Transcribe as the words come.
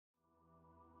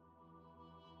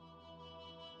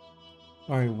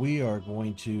All right, we are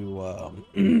going to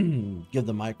give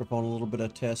the microphone a little bit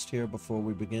of test here before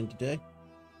we begin today.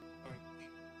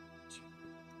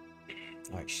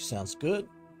 All right, she sounds good.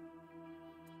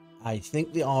 I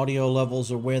think the audio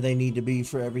levels are where they need to be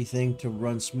for everything to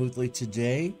run smoothly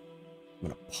today. I'm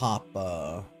going to pop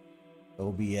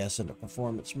OBS into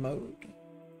performance mode,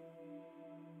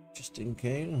 just in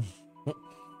case.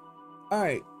 All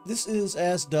right, this is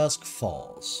As Dusk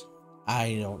Falls.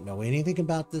 I don't know anything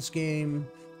about this game.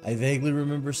 I vaguely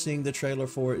remember seeing the trailer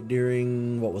for it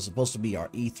during what was supposed to be our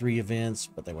E3 events,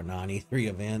 but they were non-E3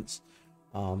 events.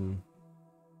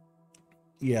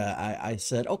 Yeah, I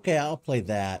said, okay, I'll play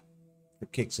that for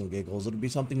kicks and giggles. It'll be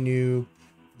something new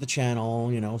for the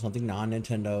channel, you know, something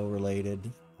non-Nintendo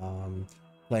related.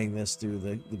 Playing this through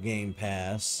the Game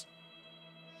Pass.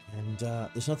 And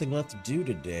there's nothing left to do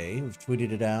today. We've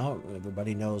tweeted it out.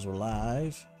 Everybody knows we're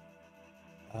live.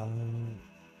 All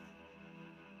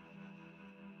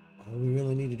we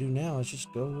really need to do now is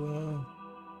just go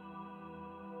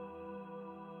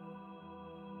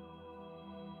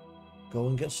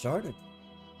and get started.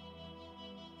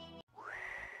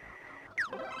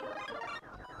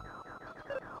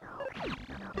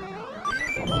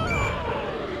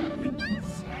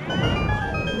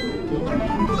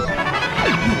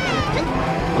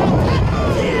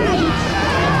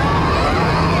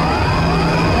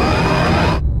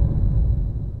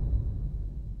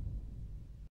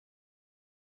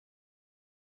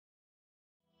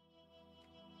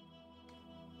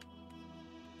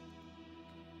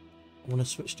 I want to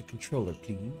switch to controller,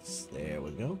 please. There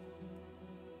we go.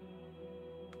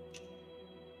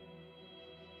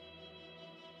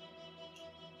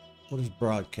 What is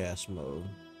broadcast mode?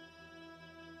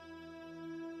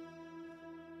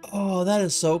 Oh, that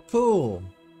is so cool.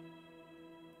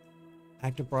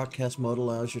 Active broadcast mode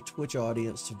allows your Twitch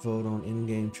audience to vote on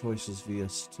in-game choices via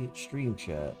stream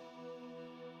chat.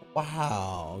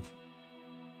 Wow.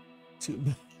 Too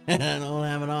bad I don't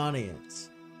have an audience.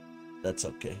 That's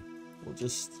okay. We'll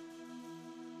just...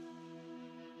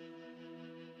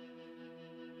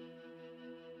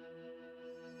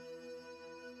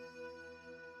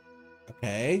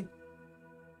 Okay.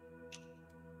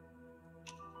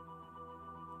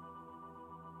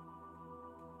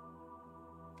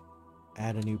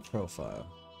 Add a new profile.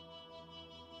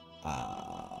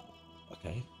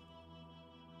 Okay.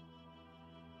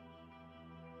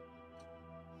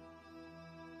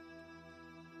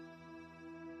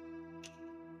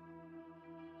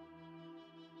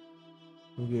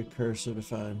 Maybe a cursor to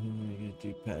find who you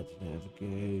D-pad to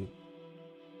navigate.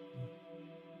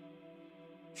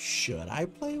 Should I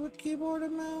play with keyboard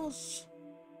and mouse?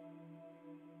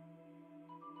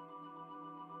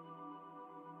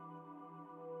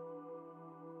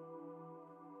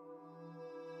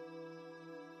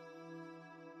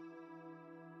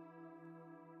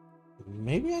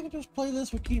 Maybe I could just play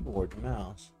this with keyboard and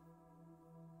mouse.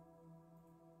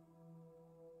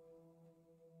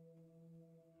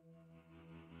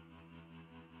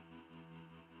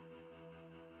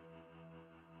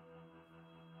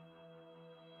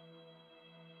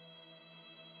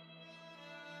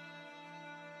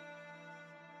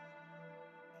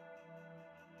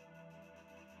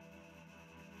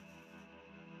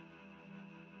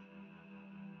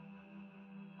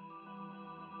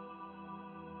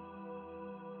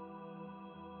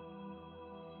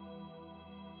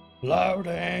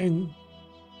 Loading.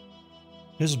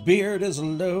 His beard is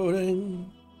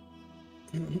loading.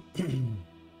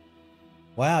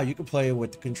 Wow, you can play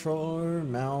with the controller,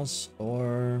 mouse,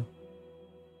 or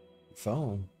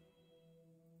phone.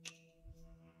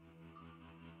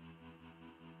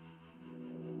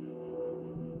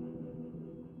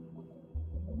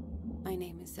 My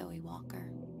name is Zoe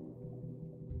Walker.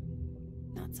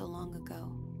 Not so long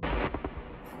ago,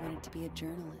 I wanted to be a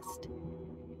journalist.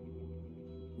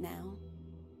 Now,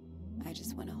 I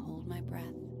just want to hold my breath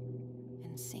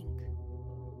and sink.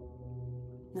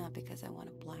 Not because I want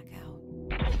to black out,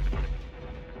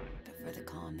 but for the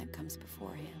calm that comes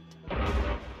beforehand.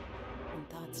 When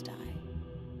thoughts die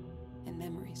and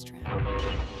memories drown.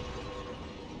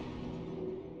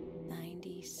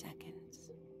 90 seconds.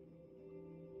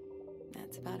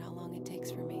 That's about how long it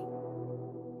takes for me.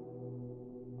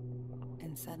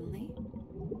 And suddenly,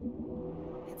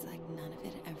 it's like none of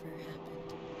it ever happened.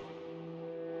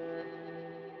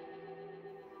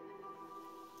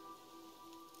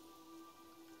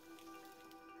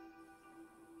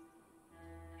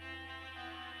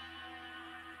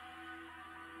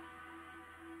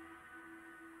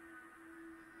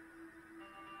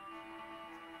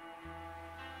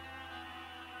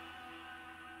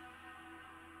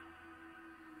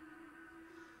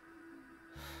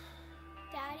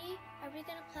 Are we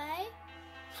gonna play?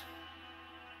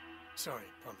 Sorry,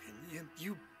 Pumpkin.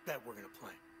 You bet we're gonna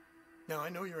play. Now, I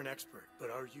know you're an expert, but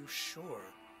are you sure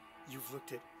you've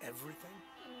looked at everything?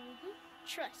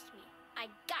 Trust me, I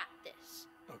got this.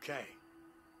 Okay.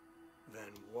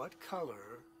 Then what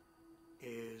color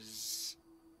is...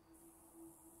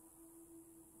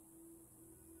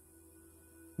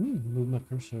 Move my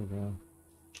cursor around.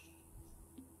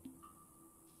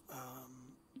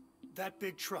 That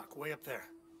big truck way up there.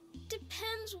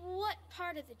 Depends what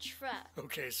part of the truck.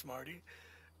 Okay, Smarty.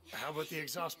 How about the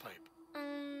exhaust pipe?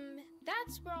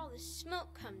 That's where all the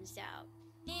smoke comes out.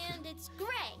 And it's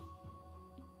gray.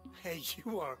 Hey,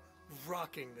 you are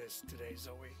rocking this today,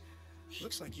 Zoe.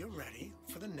 Looks like you're ready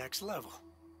for the next level.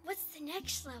 What's the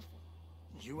next level?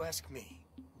 You ask me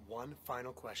one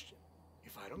final question.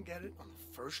 If I don't get it on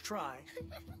the first try,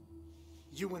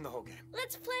 you win the whole game.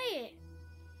 Let's play it.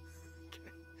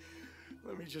 Okay.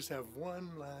 Let me just have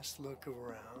one last look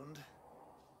around.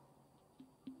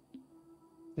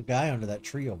 The guy under that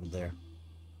tree over there.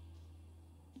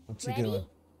 What's he doing?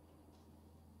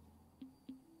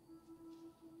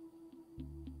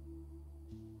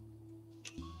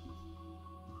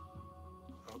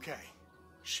 Okay,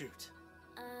 shoot.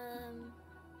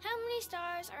 How many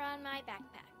stars are on my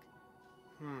backpack?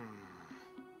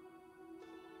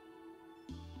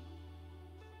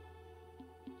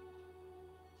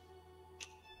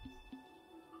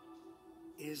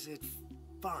 Is it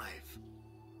 5?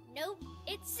 Nope,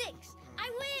 it's 6. I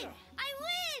win! I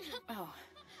win! Oh,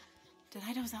 did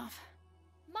I doze off?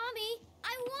 Mommy,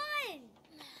 I won!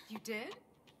 You did?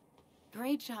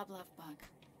 Great job, Lovebug.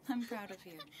 I'm proud of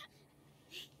you.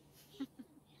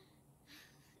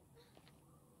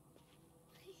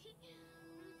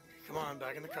 Come on,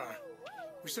 back in the car.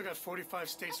 We still got 45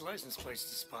 states' license plates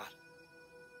to spot.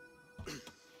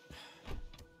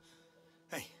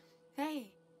 Hey.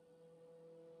 Hey.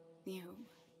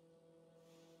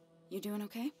 You doing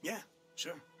okay? Yeah,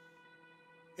 sure.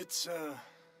 It's,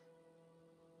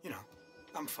 you know,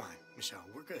 I'm fine, Michelle.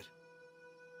 We're good.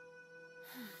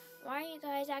 Why are you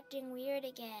guys acting weird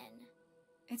again?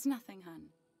 It's nothing, hun.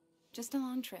 Just a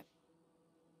long trip.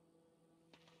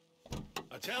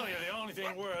 I tell you, the only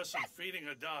thing worse than feeding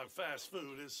a dog fast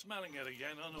food is smelling it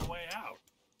again on the way out.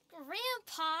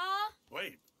 Grandpa!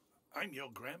 Wait, I'm your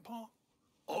grandpa?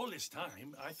 All this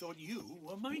time, I thought you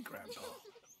were my grandpa.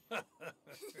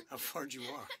 How far'd you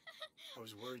walk? I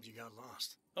was worried you got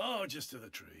lost. Oh, just to the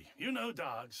tree. You know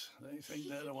dogs. They think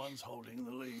they're the ones holding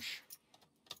the leash.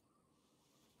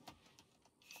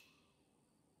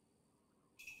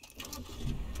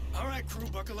 All right, crew,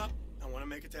 buckle up. I want to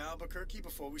make it to Albuquerque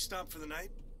before we stop for the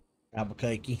night.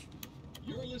 Albuquerque.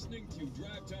 You're listening to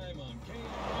Drive Time on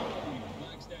KMOW,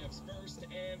 Flagstaff's first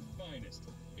and finest.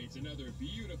 It's another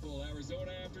beautiful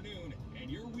Arizona afternoon,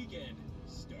 and your weekend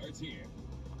starts here.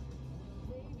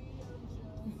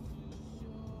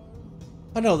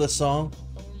 I know this song.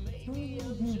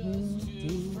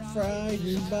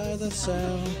 Frightened by the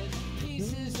sound.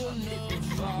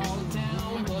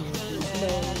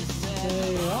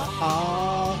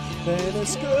 Then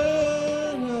it's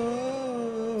good.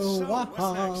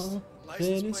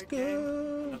 Then it's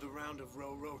good. Another round of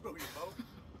row your boat.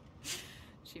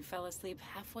 She fell asleep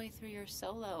halfway through your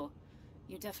solo.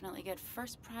 You definitely get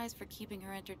first prize for keeping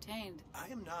her entertained. I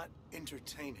am not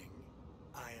entertaining.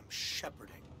 I am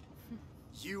shepherding.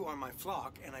 You are my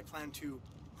flock, and I plan to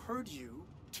herd you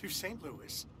to St.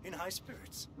 Louis in high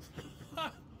spirits.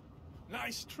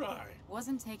 Nice try.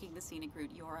 Wasn't taking the scenic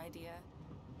route your idea?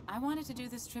 I wanted to do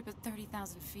this trip at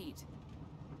 30,000 feet.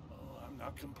 Oh, I'm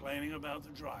not complaining about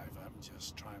the drive. I'm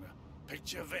just trying to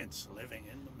picture Vince living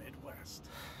in the Midwest.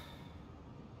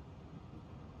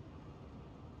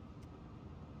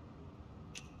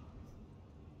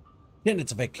 Then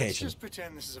it's a Let's vacation. just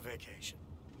pretend this is a vacation.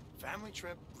 Family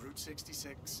trip, Route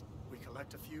 66. We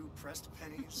collect a few pressed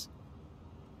pennies,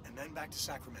 and then back to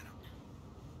Sacramento.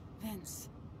 Vince,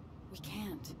 we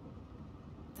can't.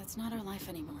 That's not our life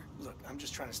anymore. Look, I'm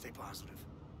just trying to stay positive.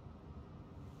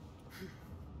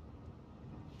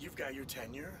 You've got your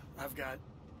tenure. I've got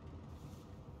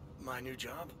my new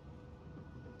job.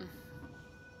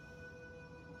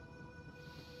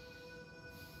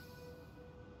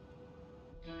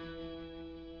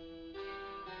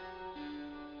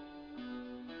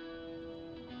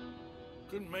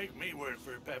 Couldn't make me work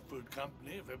for a pet food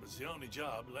company if it was the only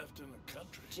job left in the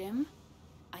country. Jim,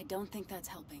 I don't think that's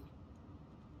helping.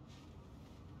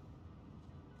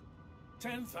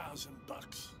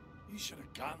 $10,000. You should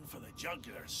have gone for the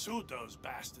jugular, sued those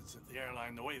bastards at the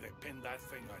airline the way they pinned that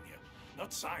thing on you.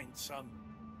 Not signed some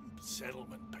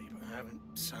settlement paper. I haven't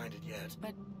signed it yet.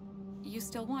 But you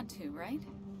still want to, right?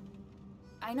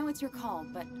 I know it's your call,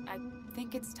 but I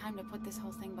think it's time to put this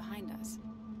whole thing behind us.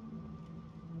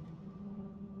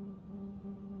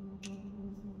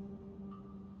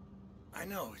 I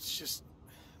know, it's just...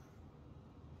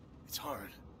 It's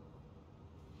hard.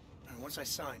 And once I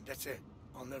sign, that's it.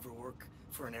 I'll never work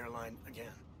for an airline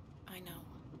again. I know.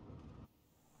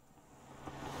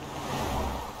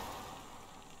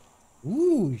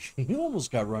 Ooh, you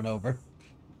almost got run over.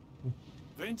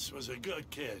 Vince was a good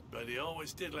kid, but he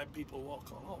always did let people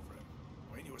walk all over him.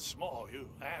 When you were small, you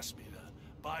asked me to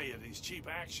buy you these cheap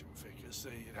action figures so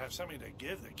you'd have something to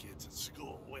give the kids at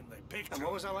school when they picked And them.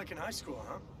 what was I like in high school,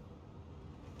 huh?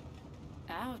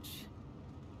 Ouch.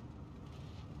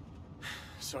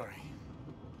 Sorry.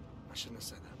 I shouldn't have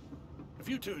said that. If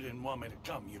you two didn't want me to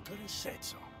come, you could have said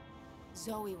so.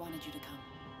 Zoe wanted you to come.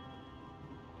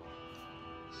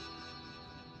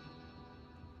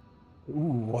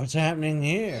 Ooh, what's happening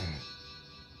here?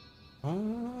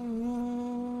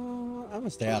 I'm gonna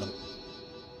stay out of it.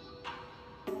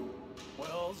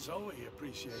 Well, Zoe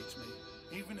appreciates me,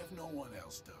 even if no one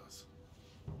else does.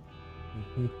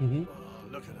 Oh,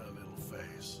 look at her little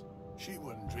face. She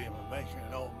wouldn't dream of making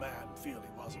an old man feel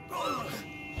he wasn't.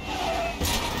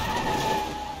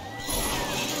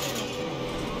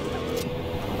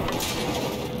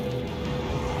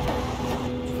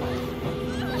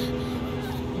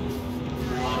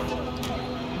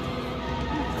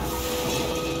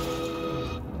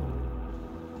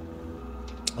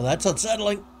 Well, that's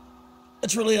unsettling.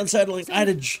 That's really unsettling. I had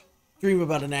a dream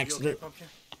about an You okay, accident. Pumpkin?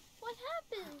 What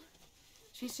happened?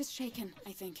 She's just shaken,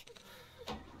 I think.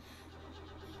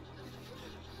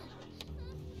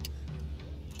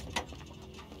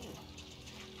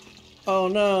 Oh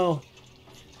no.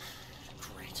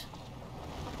 Great.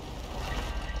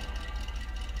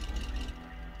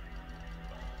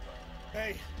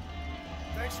 Hey,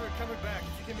 thanks for coming back.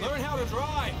 If you give me Learn how to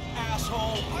drive,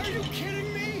 asshole! Are you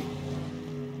kidding me?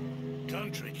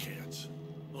 Country kids.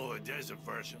 Oh, a desert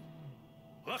version.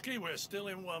 Lucky we're still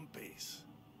in one piece.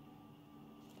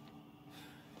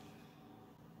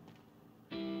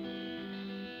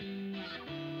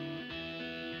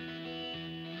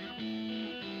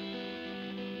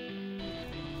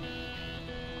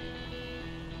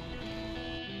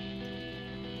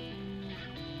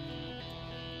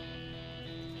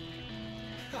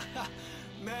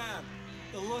 Man,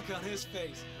 the look on his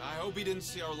face. I hope he didn't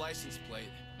see our license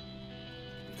plate.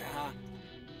 Nah.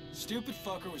 Stupid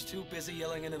fucker was too busy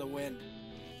yelling into the wind.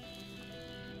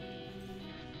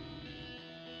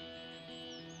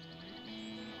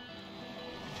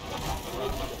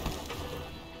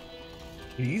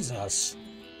 Jesus.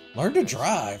 Learn to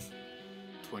drive.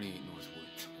 28 Northwood.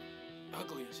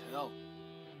 Ugly as hell.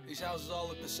 These houses all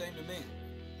look the same to me.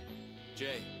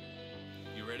 Jay,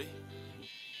 you ready?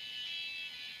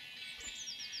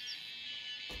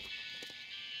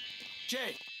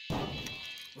 Jay!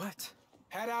 What?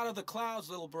 Head out of the clouds,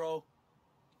 little bro.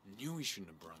 Knew we shouldn't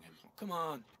have brung him. Come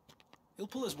on. He'll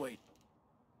pull his weight.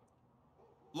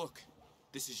 Look,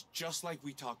 this is just like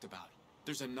we talked about.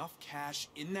 There's enough cash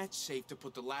in that safe to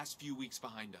put the last few weeks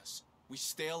behind us. We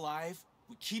stay alive,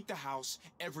 we keep the house,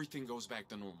 everything goes back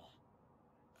to normal.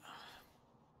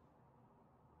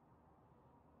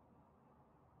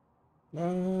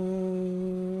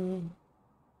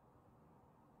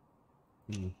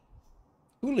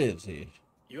 Who lives here?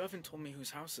 You haven't told me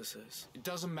whose house this is. It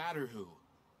doesn't matter who.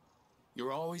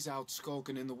 You're always out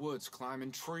skulking in the woods,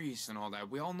 climbing trees and all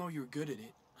that. We all know you're good at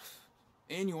it.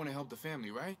 And you want to help the family,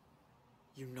 right?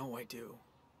 You know I do.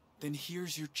 Then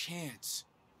here's your chance.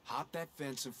 Hop that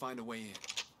fence and find a way in.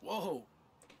 Whoa.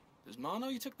 Does Ma know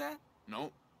you took that?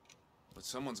 Nope. But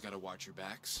someone's got to watch your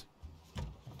backs.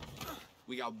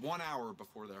 We got 1 hour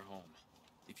before they're home.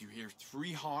 If you hear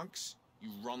 3 honks,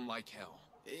 you run like hell.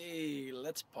 Hey,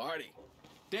 let's party.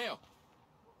 Dale!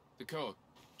 The code.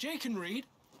 Jay can read.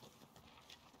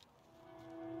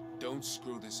 Don't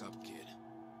screw this up, kid.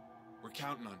 We're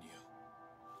counting on you.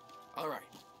 All right.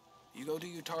 You go do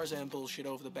your Tarzan bullshit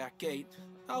over the back gate.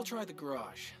 I'll try the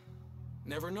garage.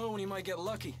 Never know when you might get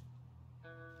lucky.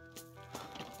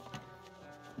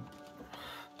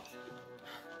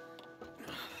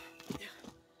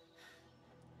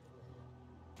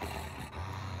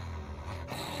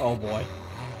 Oh boy.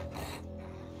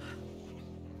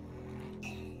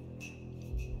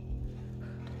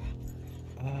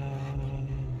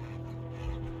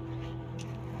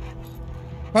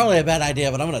 Probably a bad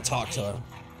idea, but I'm gonna talk to her.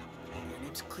 Your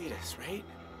name's Cletus, right?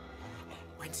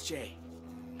 Mine's Jay.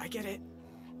 I get it.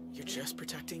 You're just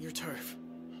protecting your turf.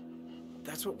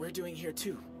 That's what we're doing here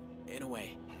too, in a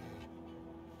way.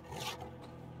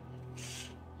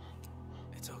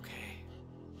 It's okay.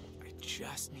 I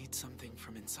just need something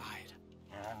from inside.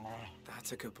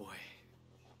 That's a good boy.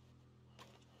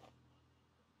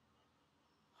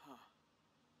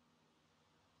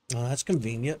 Oh, that's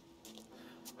convenient.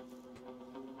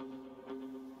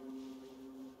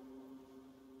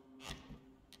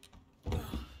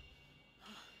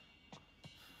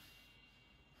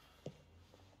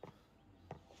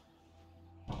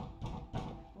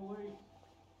 Police,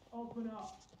 open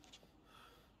up.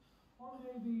 Or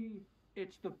maybe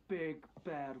it's the big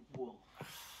bad wolf.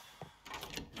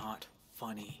 Not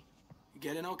funny. You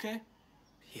get in okay?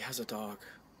 He has a dog,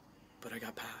 but I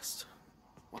got past.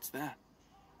 What's that?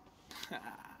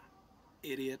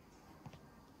 Idiot.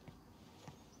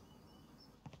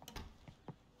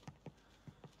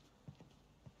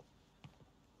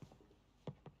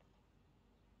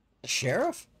 The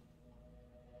sheriff?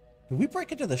 Did we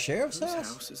break into the sheriff's Whose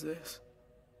house? house is this?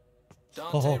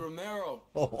 Dante Romero,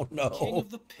 Oh no. king of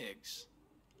the pigs.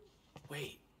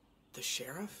 Wait, the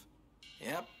sheriff?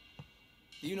 Yep.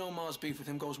 You know Ma's beef with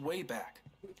him goes way back.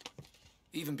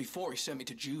 Even before he sent me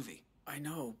to juvie. I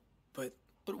know, but...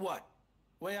 But what?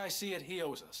 Way I see it, he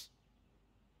owes us.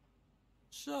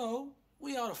 So,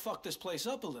 we ought to fuck this place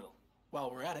up a little while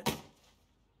we're at it.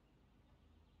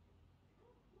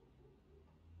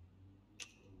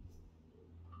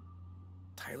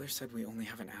 Tyler said we only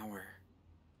have an hour.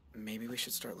 Maybe we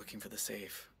should start looking for the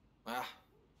safe. Ah,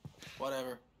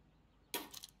 whatever.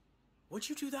 What'd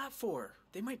you do that for?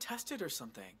 They might test it or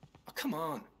something. Oh, come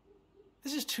on.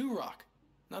 This is 2 Rock,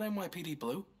 not NYPD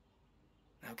Blue.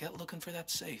 Now get looking for that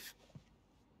safe.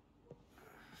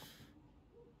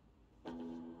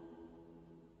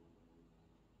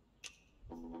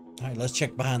 Alright, let's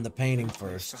check behind the painting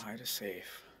first. To hide a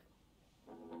safe.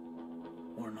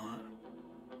 Or not.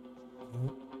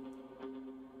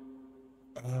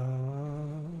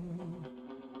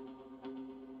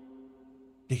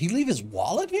 Did he leave his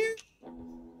wallet here?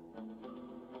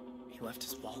 He left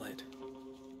his wallet.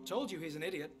 Told you he's an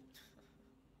idiot.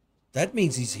 That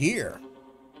means he's here.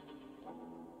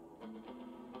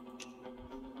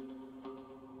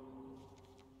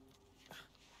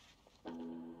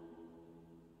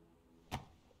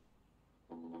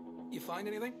 You find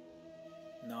anything?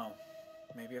 No.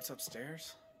 Maybe it's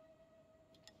upstairs?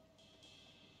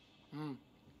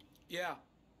 Yeah.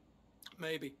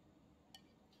 Maybe.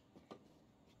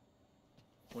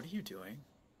 What are you doing?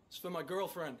 It's for my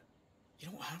girlfriend. You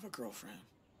don't have a girlfriend.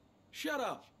 Shut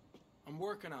up. I'm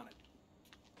working on it.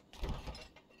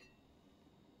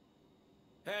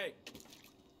 Hey.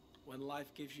 When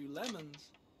life gives you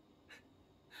lemons.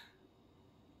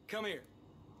 Come here.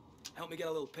 Help me get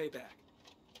a little payback.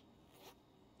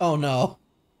 Oh no.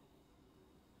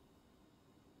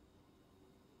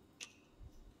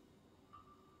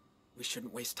 We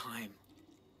shouldn't waste time.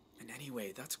 And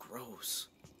anyway, that's gross.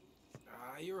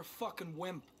 You're a fucking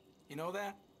wimp. You know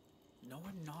that? No,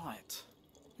 I'm not.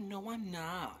 No, I'm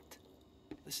not.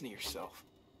 Listen to yourself.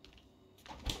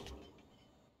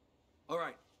 All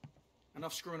right.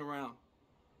 Enough screwing around.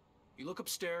 You look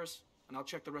upstairs, and I'll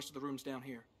check the rest of the rooms down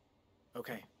here.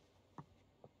 Okay.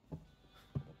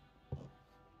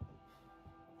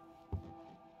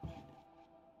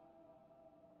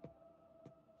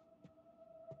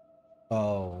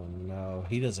 Oh no,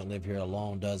 he doesn't live here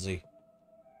alone, does he?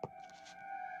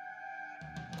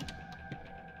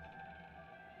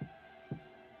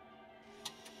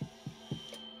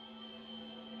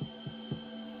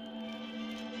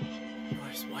 You're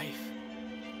his wife.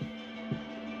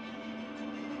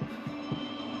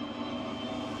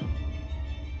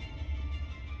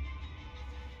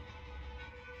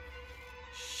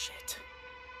 Shit.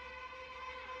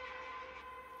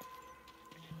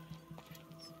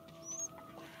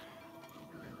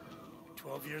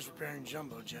 12 years repairing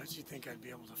jumbo jets, you'd think I'd be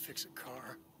able to fix a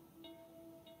car.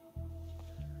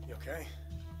 You okay?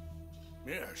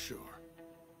 Yeah, sure.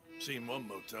 Seen one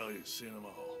motel, you've seen them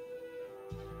all.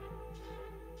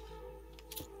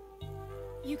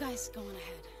 You guys go on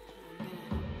ahead. I'm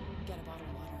gonna get a bottle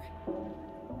of water.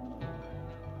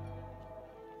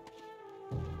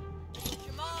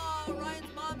 Come on!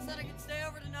 Ryan's mom said I could stay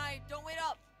over tonight. Don't wait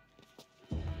up.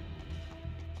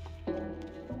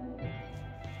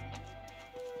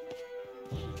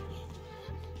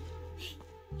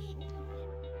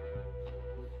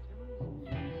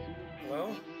 Hello?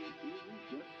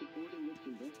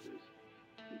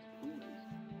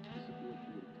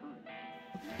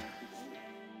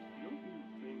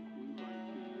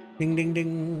 Ding ding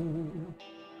ding.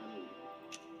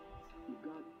 You've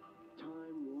got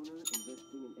Time Warner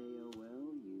investing in AOL.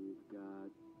 You've got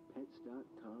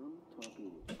Pets.com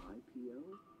talking IPO.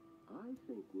 I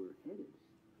think we're headed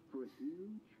for a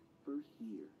huge first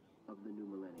year. of the new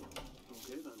millennium.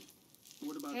 Okay then.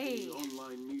 What about Hey. the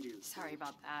online media? Sorry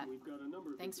about that. We've got a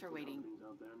number of Thanks for different waiting. companies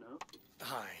out there now.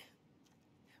 Hi.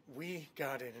 We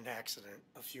got in an accident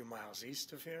a few miles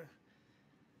east of here.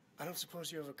 I don't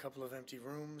suppose you have a couple of empty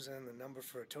rooms and the number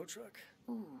for a tow truck?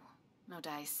 Ooh, no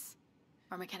dice.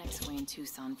 Our mechanic's away in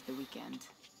Tucson for the weekend.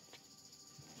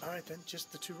 All right then,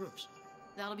 just the 2 rooms.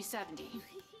 That'll be 70.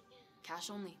 Cash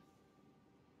only.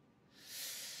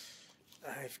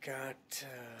 I've got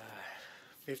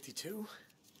 52.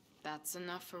 That's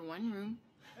enough for 1 room.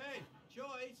 Hey,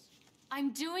 Joyce!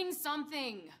 I'm doing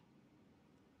something!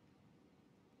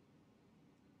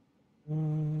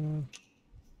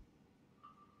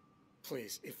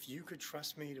 Please, if you could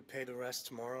trust me to pay the rest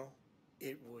tomorrow,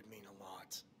 it would mean a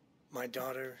lot. My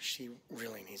daughter, she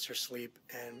really needs her sleep,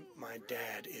 and my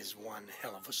dad is one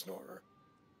hell of a snorer.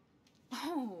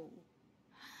 Oh,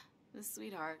 the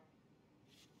sweetheart.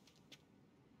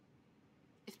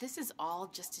 If this is all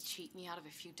just to cheat me out of a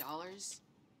few dollars...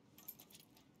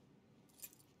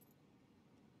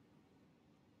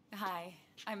 Hi,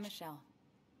 I'm Michelle.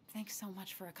 Thanks so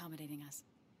much for accommodating us.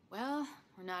 Well,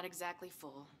 we're not exactly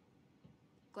full.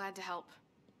 Glad to help.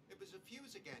 It was a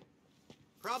fuse again.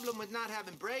 Problem with not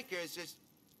having breakers is...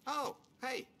 Oh,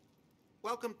 hey.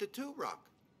 Welcome to Two Rock.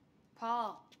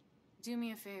 Paul, do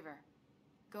me a favor.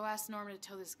 Go ask Norman to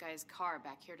tow this guy's car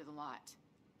back here to the lot.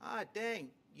 Ah, dang.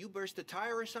 You burst a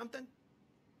tire or something?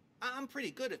 I'm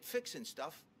pretty good at fixing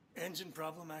stuff. Engine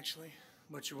problem, actually,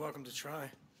 but you're welcome to try.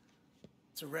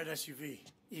 It's a red SUV,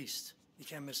 east. You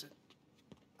can't miss it.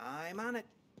 I'm on it.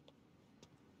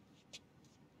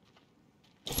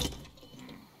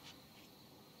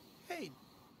 Hey,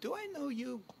 do I know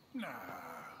you? Nah,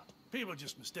 people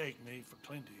just mistake me for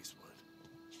Clint Eastwood.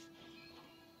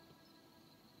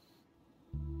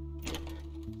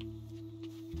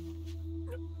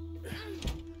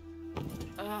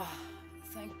 Ugh,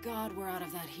 thank God we're out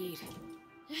of that heat.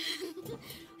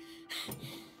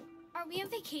 Are we on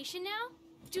vacation now?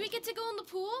 Do we get to go in the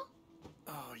pool?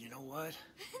 Oh, you know what?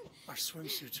 Our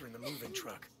swimsuits are in the moving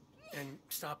truck. And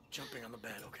stop jumping on the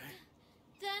bed, okay?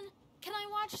 Then, can I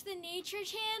watch the Nature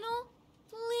Channel?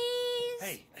 Please?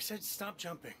 Hey, I said stop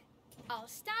jumping. I'll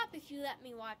stop if you let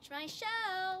me watch my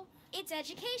show. It's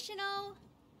educational.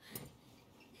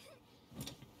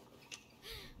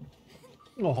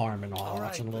 No harm in All right,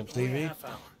 watching a little but only a TV. half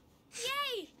hour.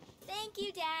 Yay! Thank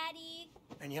you, Daddy.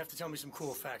 And you have to tell me some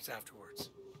cool facts afterwards.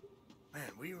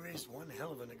 Man, we raised one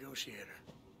hell of a negotiator.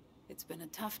 It's been a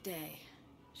tough day.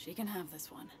 She can have this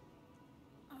one.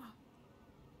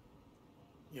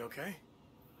 You okay?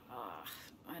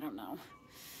 I don't know.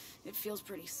 It feels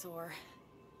pretty sore.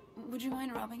 Would you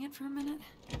mind rubbing it for a minute?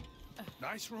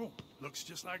 Nice room. Looks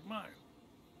just like mine.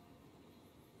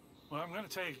 Well, I'm gonna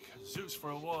take Zeus for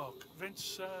a walk.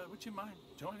 Vince, would you mind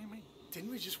joining me? Didn't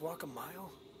we just walk a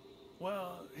mile?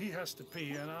 Well, he has to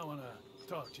pee, and I want to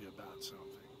talk to you about something.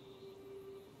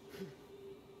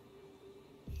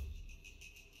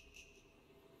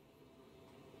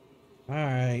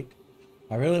 Alright.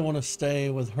 I really want to stay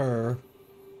with her.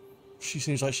 She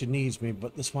seems like she needs me,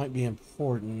 but this might be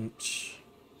important.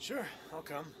 Sure, I'll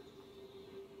come.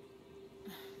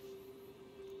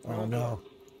 Oh no.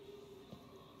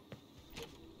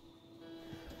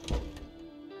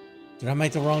 Did I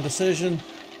make the wrong decision?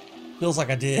 Feels like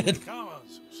I did. Come on,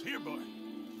 Zeus. Here, boy.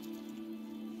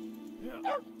 Yeah.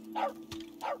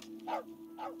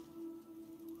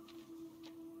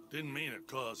 Didn't mean to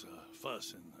cause a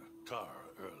fuss in the car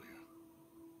earlier.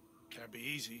 Can't be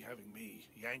easy having me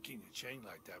yanking your chain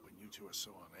like that when you two are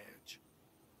so on edge.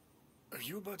 Are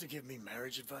you about to give me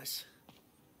marriage advice?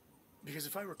 Because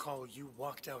if I recall, you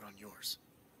walked out on yours.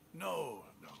 No.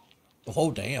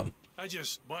 Oh, damn. I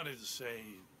just wanted to say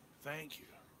thank you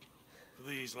for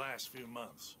these last few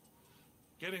months.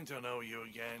 Getting to know you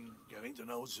again, getting to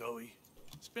know Zoe.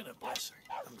 It's been a blessing.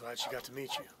 I'm glad she got to meet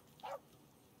you.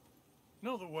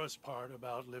 Know the worst part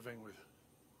about living with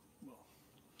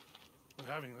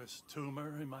having this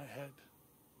tumor in my head?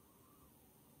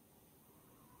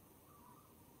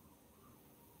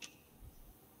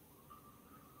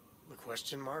 The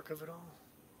question mark of it all?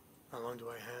 How long do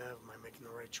I have? Am I making the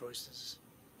right choices?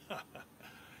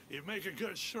 You make a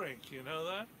good shrink, you know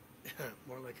that?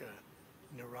 More like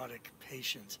a neurotic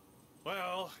patient.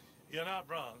 Well, you're not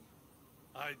wrong.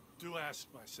 I do ask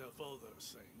myself all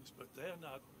those things, but they're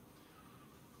not...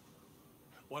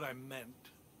 What I meant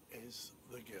is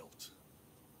the guilt.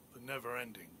 The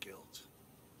never-ending guilt.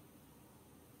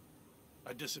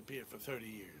 I disappeared for 30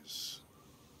 years.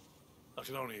 I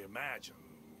can only imagine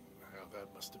how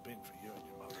that must have been for you and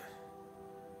your mother.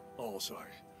 Also,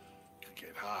 I could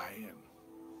get high and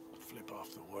flip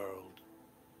off the world.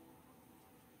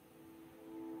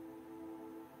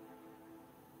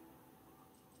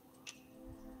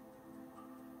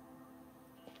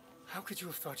 How could you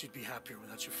have thought you'd be happier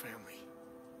without your family?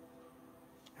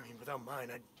 I mean, without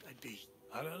mine, I'd be...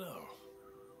 I don't know.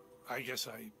 I guess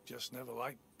I just never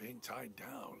liked being tied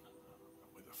down.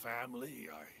 With a family,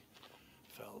 I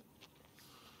felt...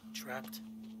 trapped?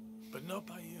 But not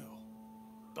by you.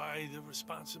 By the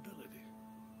responsibility.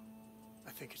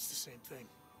 I think it's the same thing.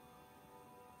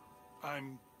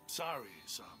 I'm sorry,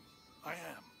 son. I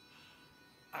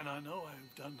am. And I know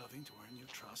I've done nothing to earn your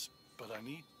trust, but I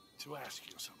need to ask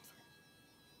you something.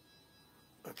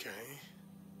 Okay.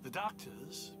 The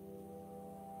doctors,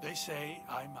 they say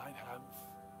I might have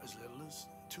as little as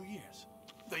 2 years.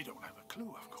 They don't have a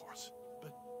clue, of course.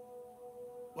 But,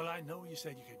 well, I know you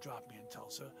said you could drop me in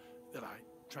Tulsa, that I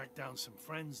tracked down some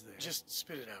friends there. Just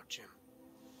spit it out, Jim.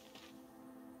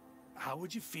 How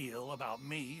would you feel about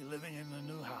me living in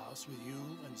the new house with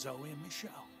you and Zoe and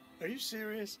Michelle? Are you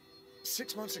serious?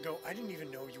 6 months ago, I didn't even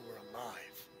know you were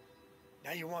alive.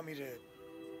 Now you want me to...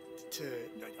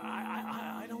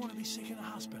 I don't want to be sick in a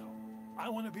hospital. I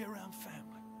want to be around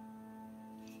family.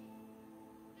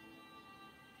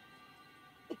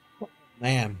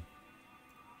 Man,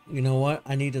 you know what?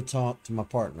 I need to talk to my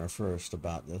partner first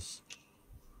about this.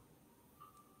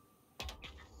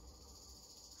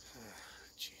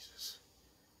 Jesus.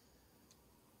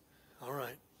 All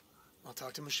right. I'll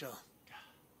talk to Michelle.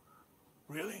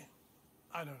 Really?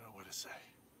 I don't know what to say.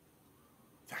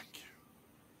 Thank you.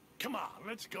 Come on,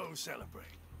 let's go celebrate.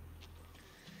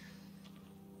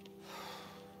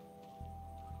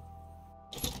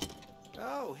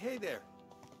 Oh, hey there.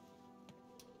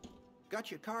 Got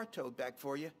your car towed back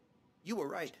for you. You were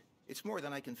right. It's more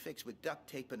than I can fix with duct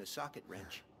tape and a socket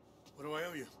wrench. What do I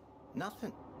owe you?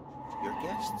 Nothing. Your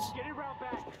guests. Get it round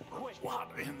back, quick. What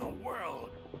in the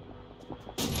world?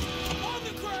 On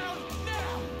the ground,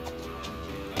 now!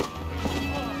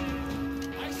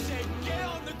 I said get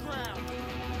on the ground!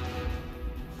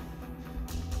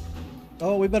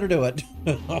 Oh, we better do it.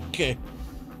 Okay.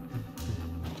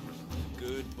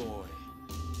 Good boy.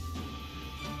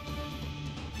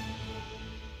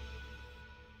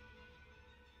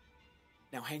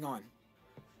 Now hang on.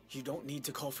 You don't need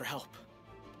to call for help.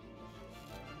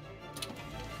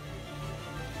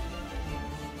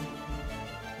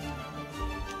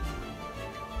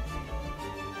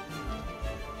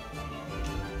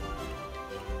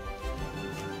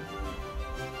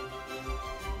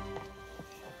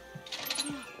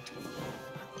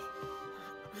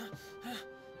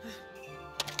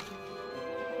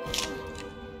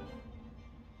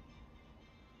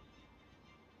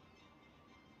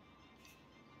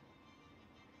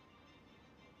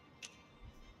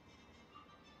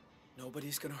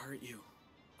 Nobody's gonna hurt you,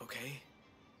 okay?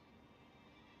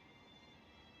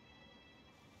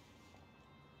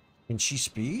 Can she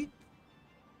speak?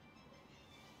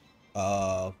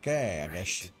 Okay, I guess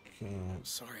she can't.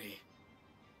 Sorry.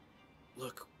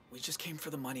 Look, we just came for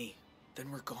the money. Then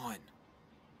we're gone.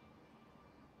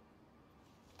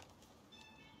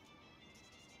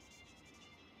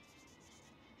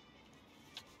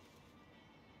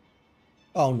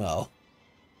 Oh no.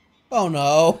 Oh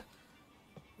no.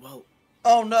 Well,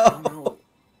 oh no. I don't know.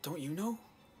 Don't you know?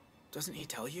 Doesn't he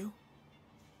tell you?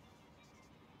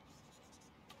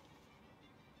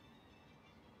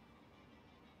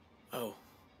 Oh,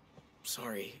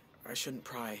 sorry. I shouldn't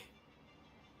pry.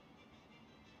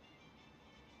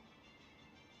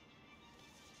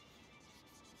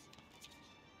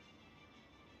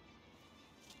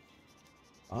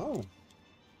 Oh.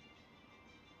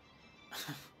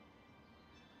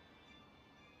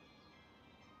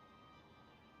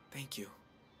 Thank you.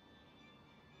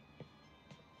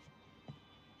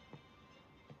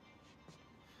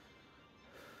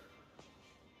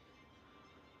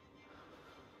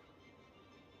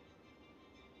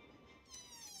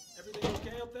 Everything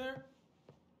okay up there?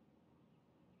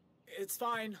 It's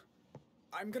fine.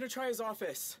 I'm gonna try his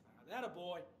office. That a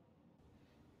boy.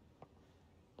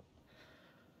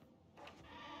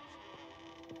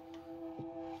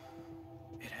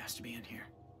 It has to be in here.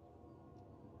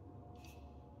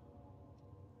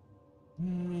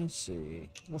 Let's see.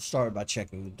 We'll start by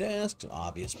checking the desk,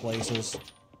 obvious places.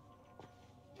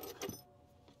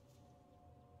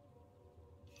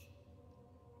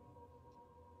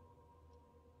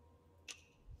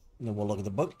 And then we'll look at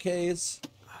the bookcase.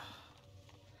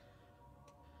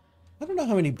 I don't know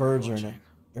how many birds are in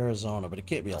Arizona, but it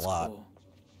can't be a lot. Cool.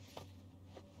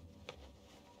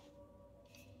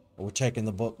 We're checking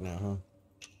the book now, huh?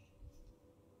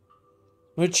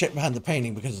 I'm gonna check behind the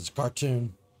painting because it's a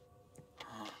cartoon.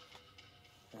 Huh.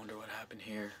 Wonder what happened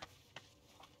here.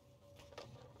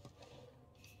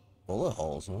 Bullet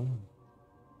holes, huh?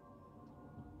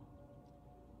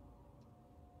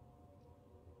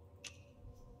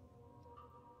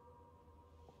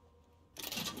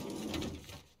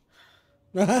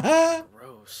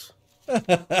 Gross.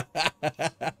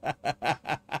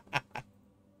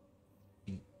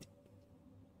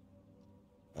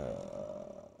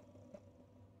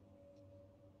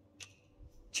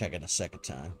 Check it a second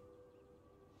time.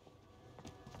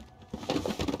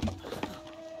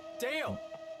 Dale!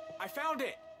 I found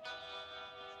it!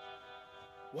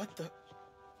 What the?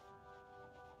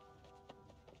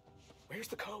 Where's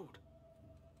the code?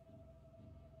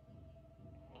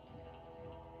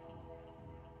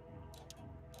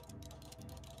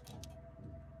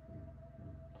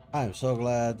 I am so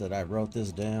glad that I wrote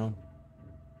this down.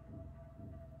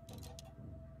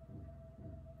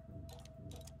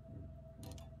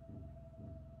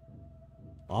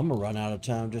 I'm gonna run out of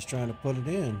time just trying to put it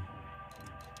in.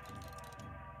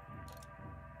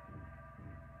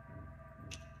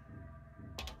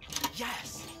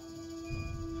 Yes!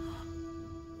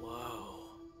 Whoa.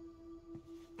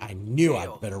 I knew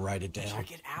Dale, I'd better write it down.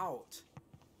 Check it out.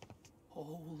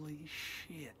 Holy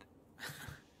shit.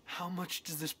 How much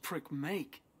does this prick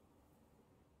make?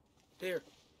 Here,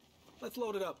 let's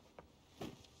load it up.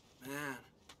 Man,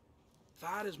 if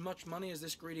I had as much money as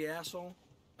this greedy asshole,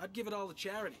 I'd give it all to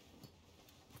charity.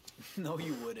 No,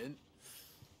 you wouldn't.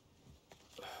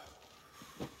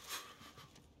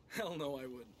 Hell no, I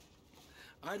wouldn't.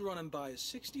 I'd run and buy a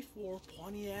 '64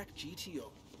 Pontiac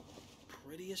GTO.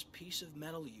 Prettiest piece of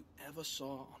metal you ever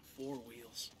saw on four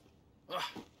wheels. Ugh.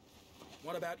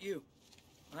 What about you?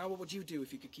 Now, what would you do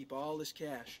if you could keep all this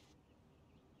cash?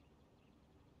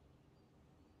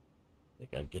 I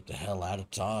think I'd get the hell out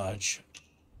of Dodge.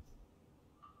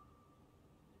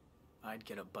 I'd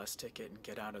get a bus ticket and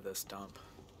get out of this dump.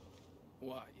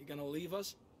 Why, you gonna leave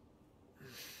us?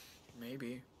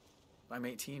 Maybe. I'm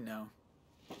 18 now.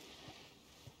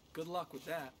 Good luck with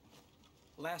that.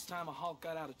 Last time a Hulk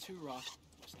got out of 2 Rock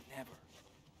was never.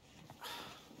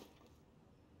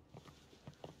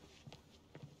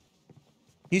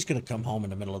 He's gonna come home in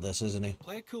the middle of this, isn't he?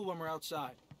 Play it cool when we're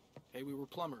outside. Hey, we were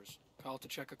plumbers. Call to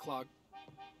check a clog.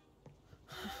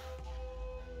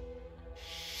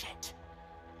 Shit.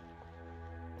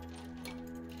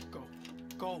 Go.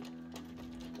 Go.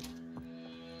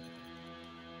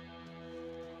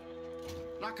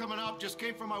 Not coming up, just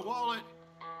came from my wallet.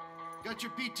 Got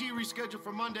your PT rescheduled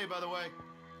for Monday, by the way.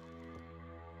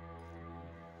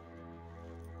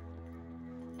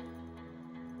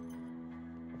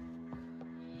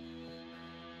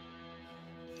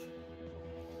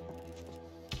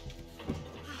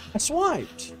 I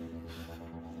swiped.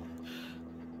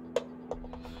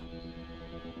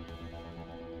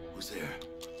 Who's there?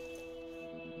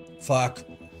 Fuck. I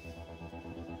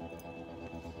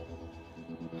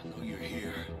know you're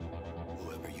here.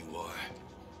 Whoever you are.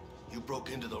 You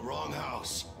broke into the wrong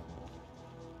house.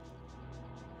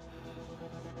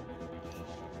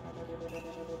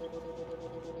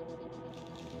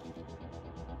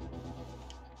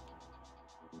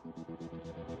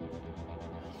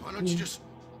 Why don't you just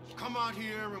come out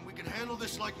here and we can handle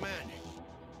this like men?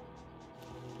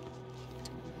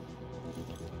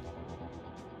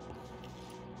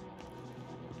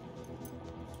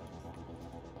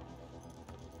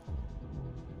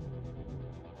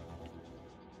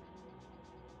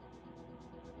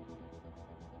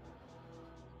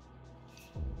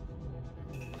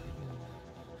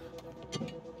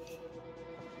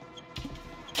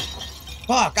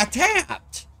 Fuck, I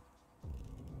tapped!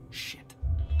 Shit.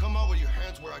 Come out with your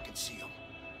hands where I can see them.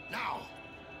 Now!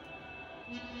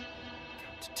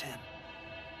 Count to 10.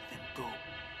 Then go.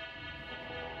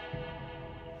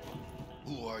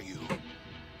 Who are you?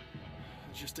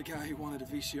 Just a guy who wanted a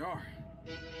VCR.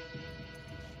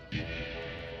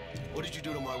 What did you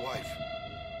do to my wife?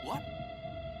 What?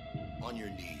 On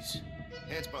your knees.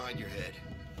 Hands behind your head.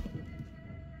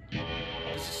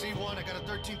 This is C1. I got a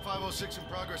 13506 in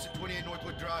progress at 28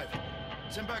 Northwood Drive.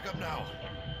 Send back up now.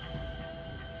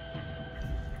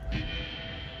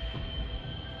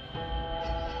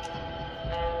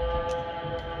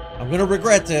 I'm gonna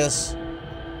regret this.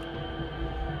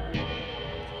 Take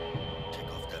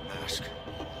off that mask.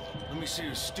 Let me see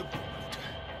your stupid mouth.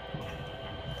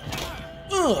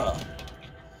 Ugh.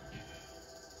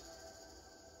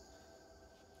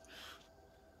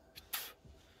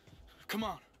 Come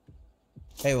on.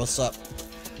 Hey, what's up?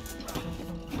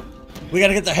 We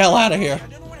gotta get the hell out of here. I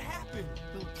don't know what happened.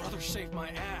 Little brother saved my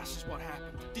ass is what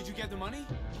happened. Did you get the money?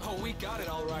 Oh, we got it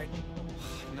all right.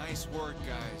 Nice work,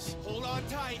 guys. Hold on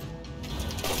tight.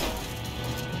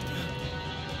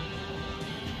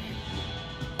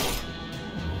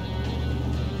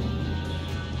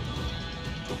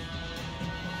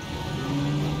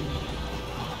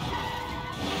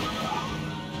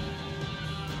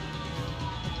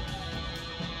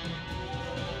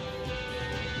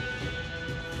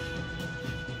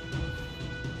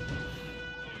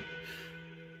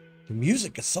 The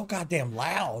music is so goddamn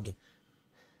loud.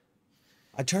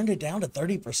 I turned it down to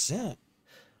 30%.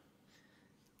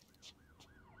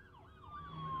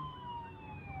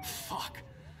 Fuck.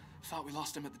 Thought we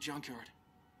lost him at the junkyard.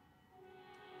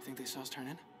 Think they saw us turn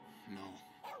in? No.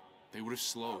 They would have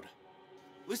slowed.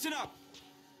 Listen up!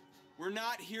 We're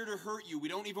not here to hurt you. We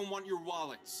don't even want your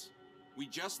wallets. We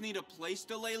just need a place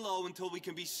to lay low until we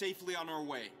can be safely on our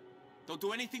way. Don't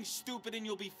do anything stupid and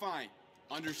you'll be fine.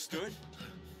 Understood?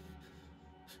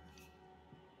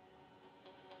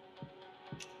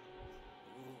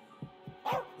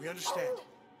 We understand.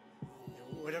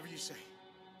 Whatever you say.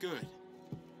 Good.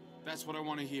 That's what I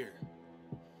want to hear.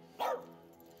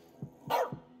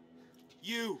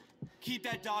 You! Keep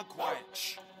that dog quiet.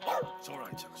 Shh. It's all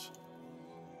right, Zeus.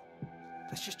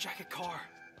 Let's just jack a car.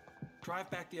 Drive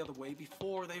back the other way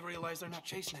before they realize they're not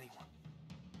chasing anyone.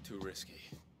 Too risky.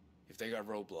 If they got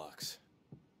roadblocks.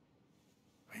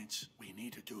 Vince, we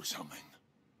need to do something.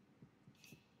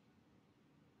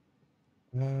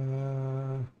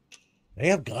 They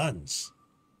have guns.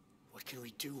 What can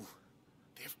we do?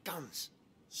 They have guns.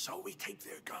 So we take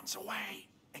their guns away.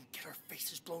 And get our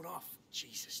faces blown off.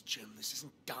 Jesus, Jim, this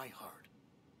isn't Die Hard.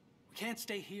 We can't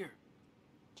stay here.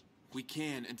 We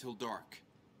can until dark.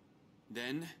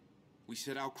 Then, we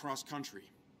set out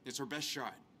cross-country. It's our best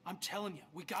shot. I'm telling you,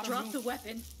 we gotta Drop move. the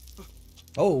weapon.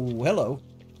 Oh, hello.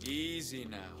 Easy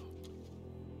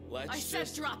now. I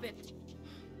said drop it.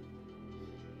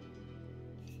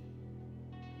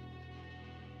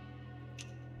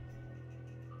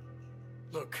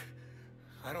 Look,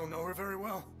 I don't know her very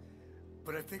well,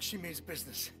 but I think she means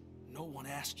business. No one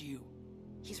asked you.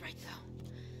 He's right, though.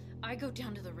 I go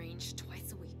down to the range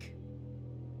twice a week.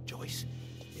 Joyce,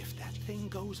 if that thing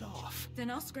goes off... Then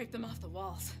I'll scrape them off the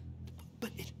walls.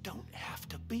 But it don't have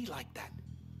to be like that.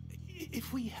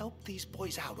 If we help these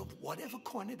boys out of whatever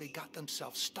corner they got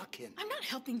themselves stuck in... I'm not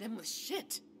helping them with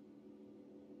shit.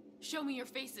 Show me your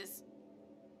faces.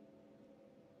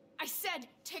 I said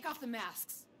take off the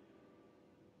masks.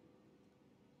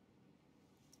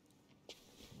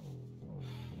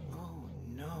 Oh,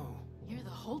 no. You're the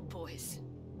Holt boys.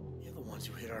 You're the ones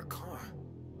who hit our car.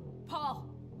 Paul,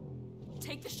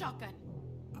 take the shotgun.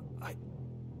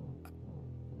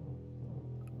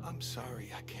 I'm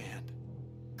sorry, I can't.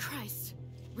 Christ.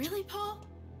 Really, Paul?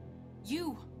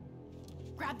 You.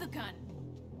 Grab the gun.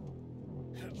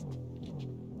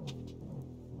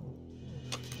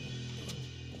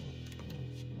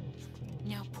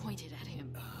 Now point it at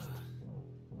him.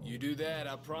 You do that,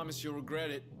 I promise you'll regret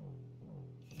it.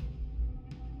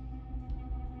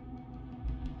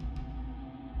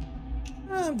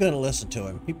 I'm gonna listen to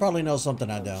him. He probably knows something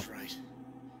I don't. That's right.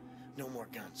 No more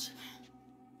guns.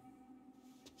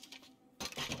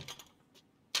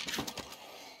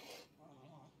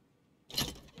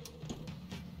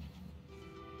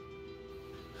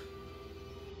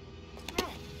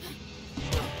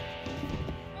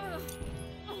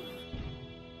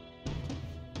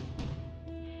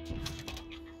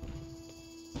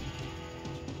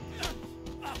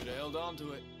 Should have held on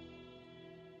to it.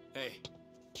 Hey,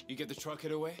 you get the truck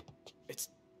hid away?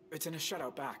 It's in a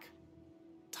shutout back.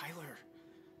 Tyler,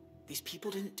 these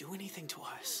people didn't do anything to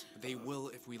us. They will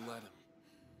if we let them.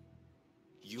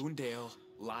 You and Dale,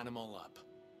 line them all up.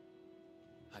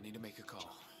 I need to make a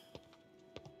call.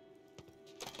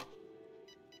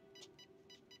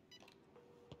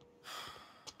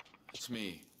 It's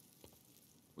me.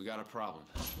 We got a problem.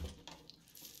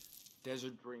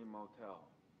 Desert Dream Motel.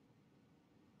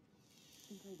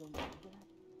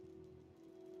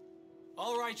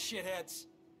 All right, shitheads.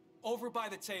 Over by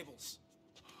the tables.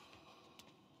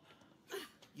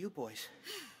 You boys,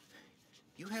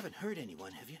 you haven't hurt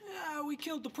anyone, have you? Yeah, we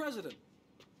killed the president.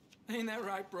 Ain't that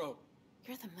right, bro?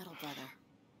 You're the middle brother.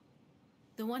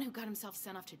 The one who got himself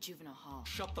sent off to juvenile hall.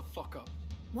 Shut the fuck up.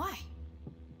 Why?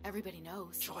 Everybody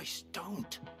knows. Joyce,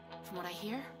 don't. From what I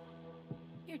hear,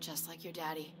 you're just like your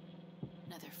daddy.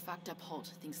 Another fucked up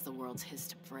Holt thinks the world's his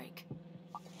to break.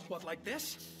 What, like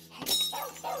this?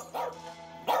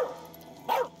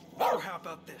 Or how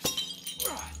about this?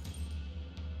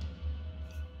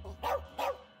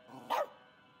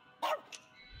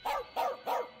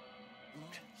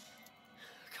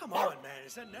 Come on, man.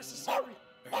 Is that necessary?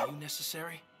 Are you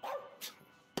necessary?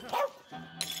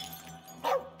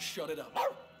 Shut it up.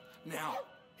 Now.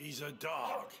 He's a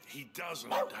dog. He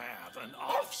doesn't have an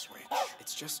off switch.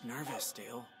 It's just nervous,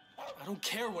 Dale. I don't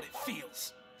care what it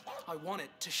feels. I want it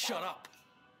to shut up.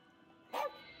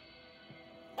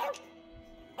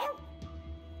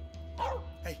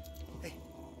 Hey,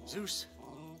 Zeus.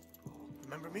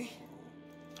 Remember me?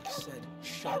 I said,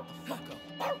 shut the fuck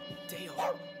up. Dale,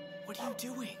 what are you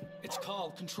doing? It's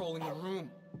called controlling a room.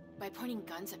 By pointing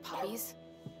guns at puppies?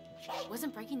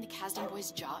 Wasn't breaking the Kasdan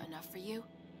boy's jaw enough for you?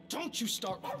 Don't you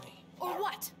start with me. Or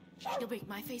what? You'll break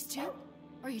my face too?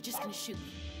 Or are you just gonna shoot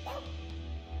me?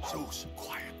 Zeus,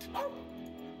 quiet.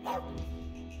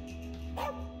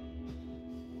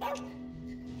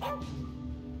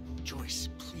 Joyce,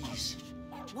 please.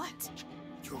 What?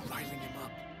 You're riling him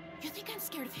up. You think I'm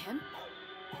scared of him?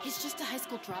 He's just a high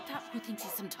school dropout who thinks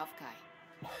he's some tough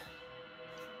guy.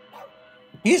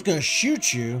 He's gonna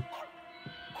shoot you.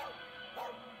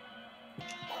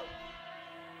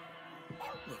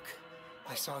 Look,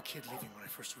 I saw a kid leaving when I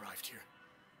first arrived here.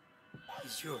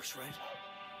 He's yours, right?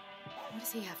 What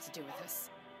does he have to do with us?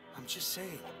 I'm just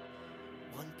saying,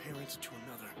 one parent to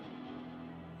another.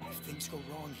 If things go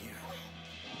wrong here,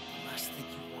 the last thing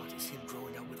you want is him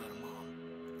growing up without a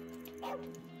mom.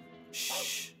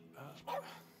 Shh.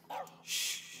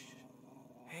 Shh.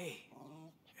 Hey,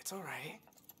 it's all right.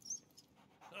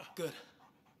 Good.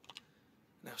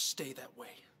 Now stay that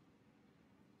way.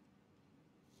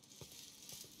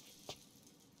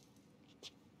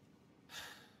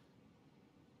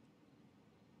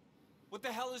 What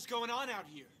the hell is going on out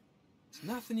here? It's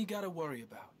nothing you gotta worry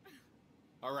about.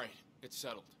 All right, it's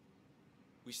settled.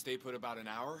 We stay put about an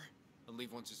hour and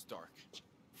leave once it's dark.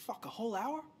 Fuck, a whole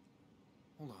hour?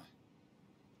 Hold on.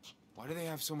 Why do they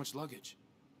have so much luggage?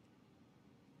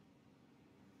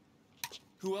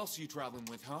 Who else are you traveling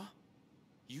with, huh?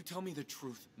 You tell me the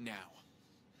truth now.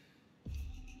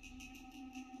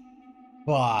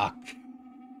 Fuck.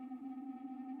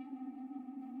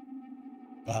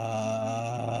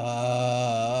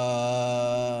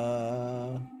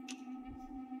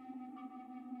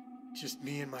 Just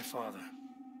me and my father.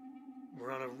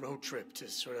 We're on a road trip to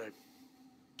sort of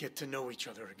get to know each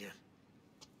other again.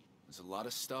 There's a lot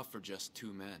of stuff for just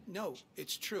two men. No,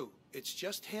 it's true. It's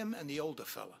just him and the older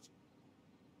fella.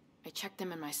 I checked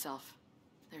them and myself.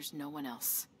 There's no one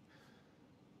else.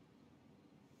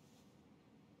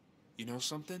 You know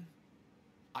something?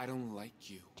 I don't like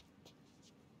you.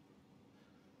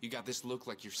 You got this look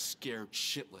like you're scared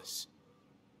shitless.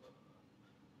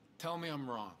 Tell me I'm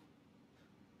wrong.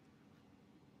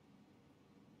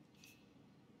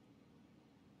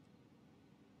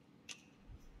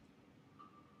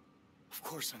 Of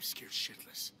course I'm scared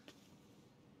shitless.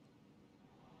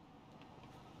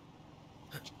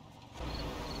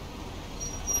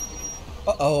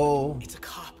 Uh-oh. It's a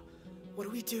cop. What do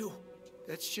we do?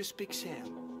 That's just Big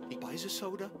Sam. He buys a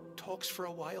soda, talks for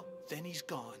a while, then he's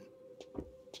gone.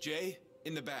 Jay,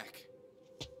 in the back.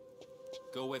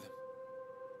 Go with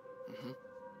him.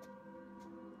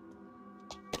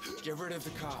 Get rid of the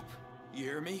cop. You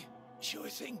hear me? Sure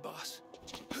thing, boss.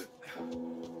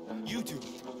 You two,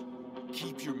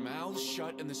 keep your mouths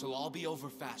shut and this will all be over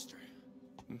faster.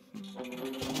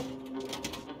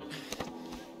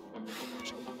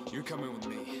 You're coming with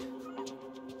me.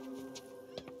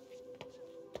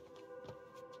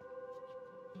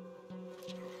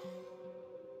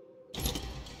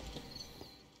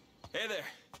 Hey there.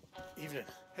 Evening.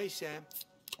 Hey, Sam.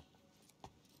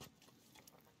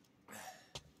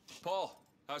 Paul,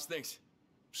 how's things?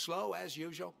 Slow as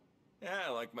usual. Yeah,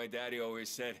 like my daddy always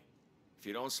said. If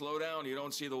you don't slow down, you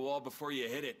don't see the wall before you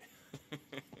hit it.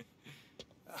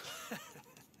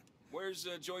 Where's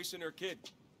Joyce and her kid?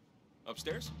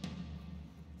 Upstairs?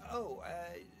 Oh,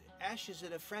 Ash is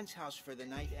at a friend's house for the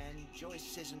night, and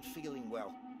Joyce isn't feeling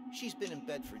well. She's been in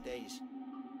bed for days.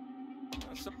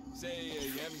 Some say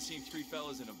you haven't seen three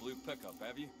fellas in a blue pickup,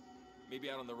 have you? Maybe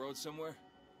out on the road somewhere?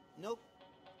 Nope.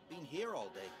 Been here all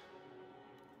day.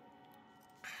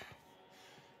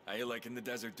 How you liking the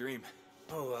desert dream?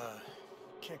 Oh,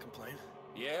 can't complain.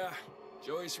 Yeah,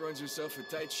 Joyce runs herself a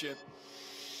tight ship.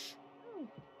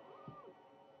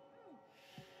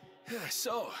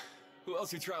 So, who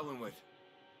else you traveling with?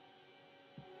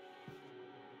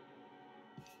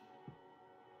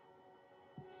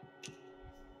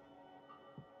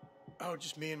 Oh,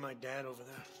 just me and my dad over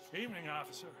there. Evening,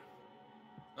 officer.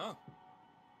 Oh.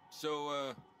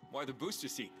 So, why the booster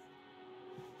seat?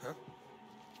 Huh?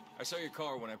 I saw your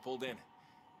car when I pulled in.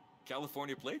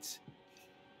 California plates?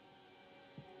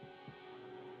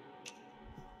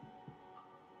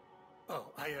 Oh,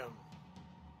 I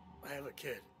have a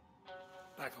kid.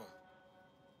 Back home.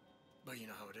 But you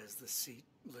know how it is, the seat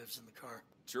lives in the car.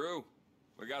 True.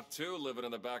 We got two living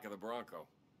in the back of the Bronco.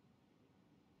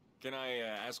 Can I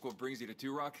ask what brings you to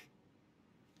Two Rock?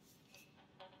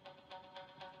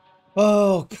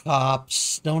 Oh,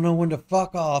 cops. Don't know when to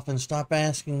fuck off and stop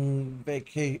asking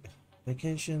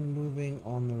vacation moving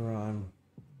on the run.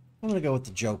 I'm gonna go with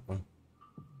the joke one.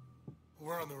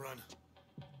 We're on the run.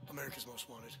 America's Most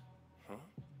Wanted. Huh?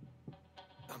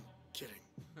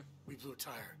 We blew a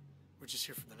tire. We're just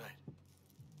here for the night.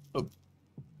 Oh.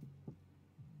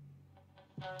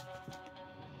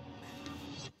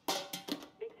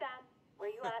 Big Sam, where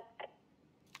you at?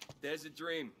 There's a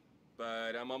dream,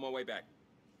 but I'm on my way back.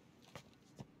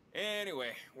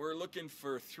 Anyway, we're looking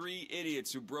for 3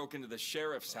 idiots who broke into the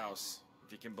sheriff's house.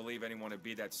 If you can believe anyone would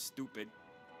be that stupid.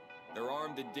 They're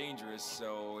armed and dangerous,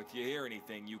 so if you hear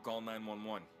anything, you call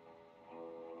 911.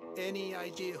 Any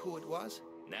idea who it was?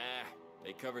 Nah,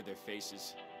 they covered their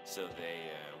faces, so they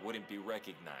wouldn't be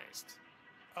recognized.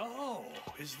 Oh,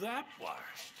 is that why?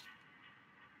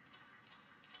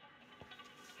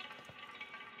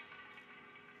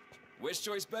 Which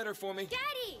choice better for me?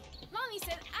 Daddy! Mommy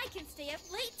said I can stay up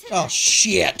late tonight. Oh,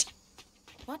 shit.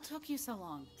 What took you so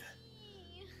long?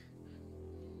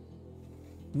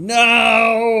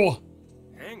 No!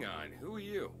 Hang on, who are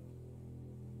you?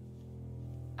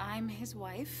 I'm his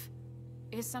wife.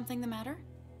 Is something the matter?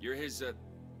 You're his,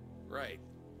 right.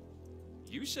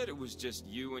 You said it was just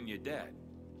you and your dad.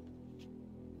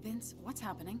 Vince, what's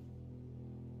happening?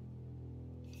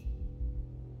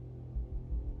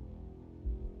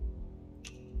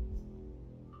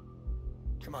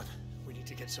 Come on, we need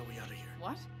to get Zoe out of here.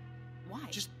 What? Why?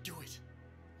 Just do it.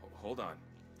 Oh, hold on.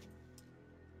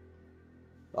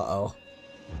 Uh-oh.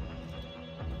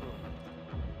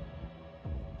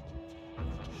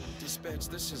 Dispatch,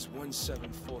 this is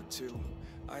 1742.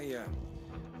 I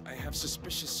have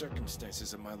suspicious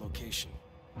circumstances at my location.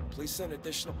 Please send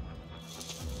additional...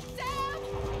 Sam!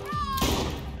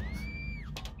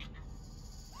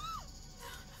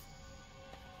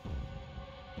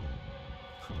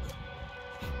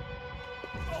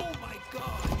 Oh my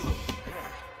God!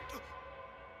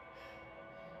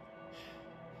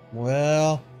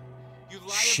 Well, You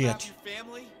lie shit. about your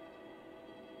family?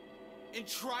 And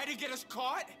try to get us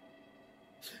caught?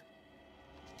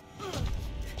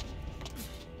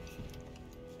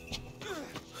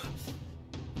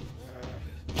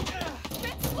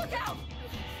 Vince, look out!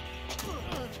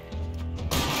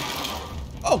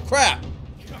 Oh, crap.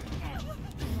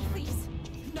 Please,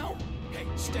 no. Hey,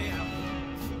 stay out.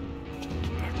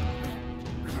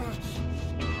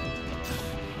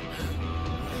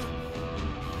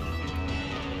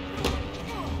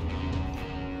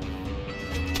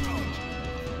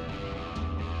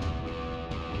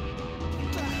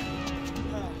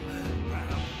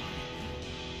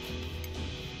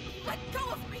 Let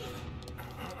go of me!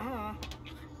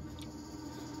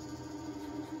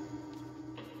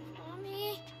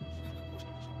 Mommy?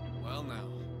 Well now,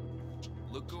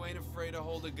 look who ain't afraid to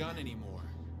hold a gun anymore.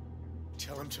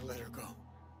 Tell him to let her go.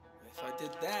 If I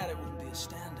did that, it wouldn't be a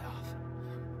standoff.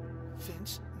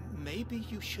 Vince, maybe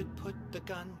you should put the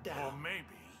gun Or down.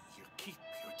 maybe you keep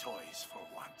your toys for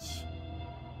once.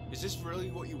 Is this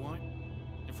really what you want?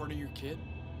 In front of your kid?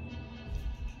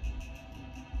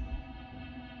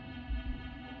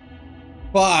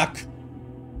 Fuck.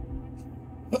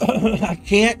 I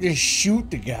can't just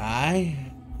shoot the guy.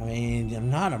 I mean, I'm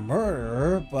not a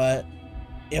murderer, but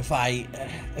if I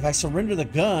surrender the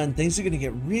gun, things are gonna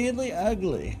get really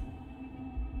ugly.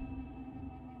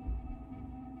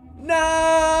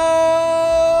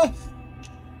 No!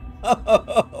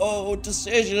 Oh,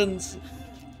 decisions.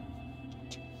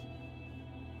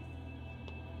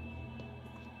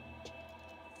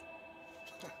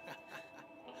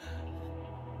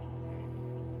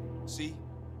 See?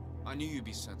 I knew you'd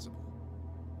be sensible.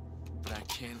 But I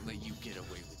can't let you get away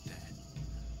with that.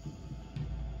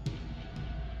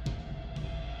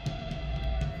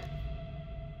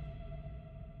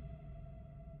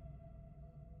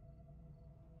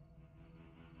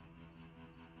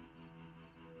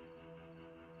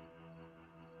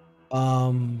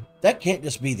 That can't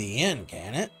just be the end,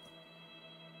 can it?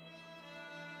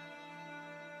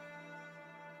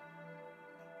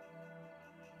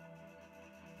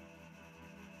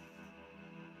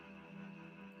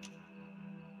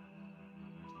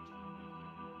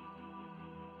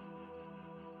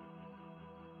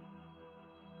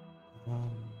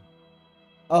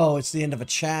 Oh, it's the end of a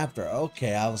chapter.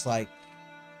 Okay, I was like,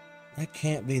 that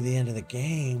can't be the end of the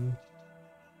game.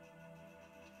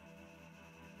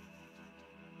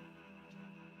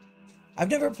 I've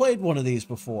never played one of these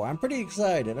before. I'm pretty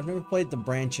excited. I've never played the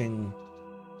branching.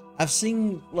 I've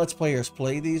seen Let's Players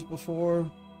play these before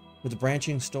with the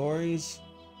branching stories.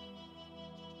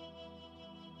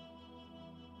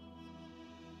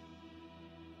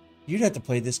 You'd have to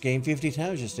play this game 50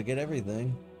 times just to get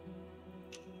everything.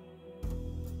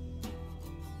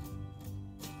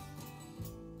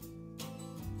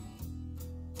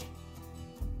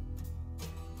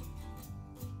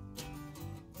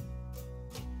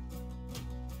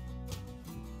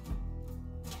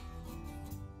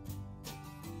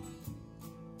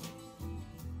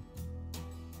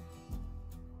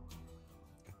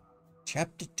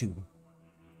 Chapter 2.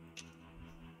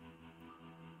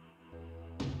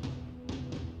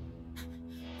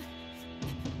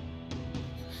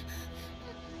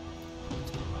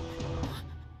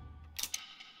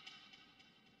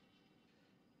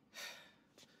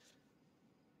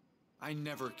 I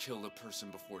never killed a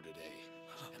person before today,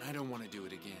 and I don't want to do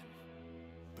it again.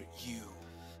 But you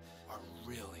are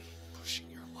really pushing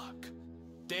your luck.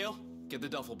 Dale, get the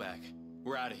duffel bag.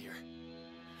 We're out of here.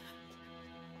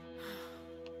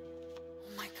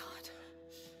 Oh my God.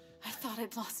 I thought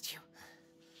I'd lost you.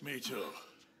 Me too.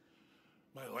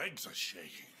 My legs are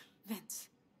shaking. Vince,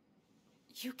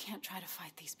 you can't try to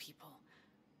fight these people.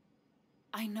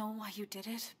 I know why you did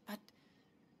it, but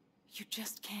you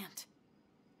just can't.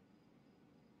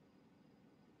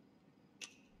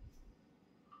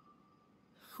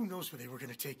 Who knows where they were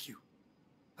gonna take you?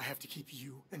 I have to keep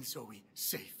you and Zoe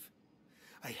safe.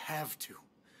 I have to,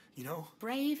 you know?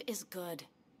 Brave is good.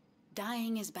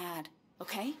 Dying is bad,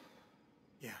 okay?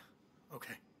 Yeah,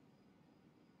 okay.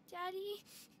 Daddy,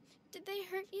 did they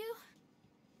hurt you?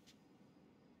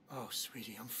 Oh,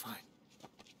 sweetie, I'm fine.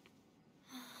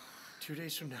 2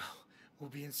 days from now, we'll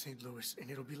be in St. Louis,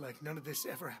 and it'll be like none of this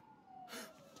ever happened.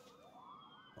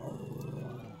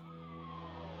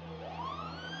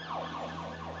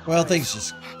 Well, things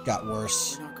just got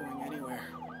worse. We're not going anywhere.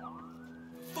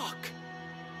 Fuck!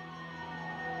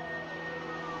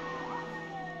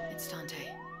 It's Dante.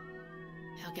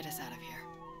 He'll get us out of here.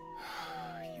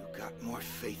 You got more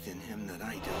faith in him than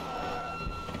I do.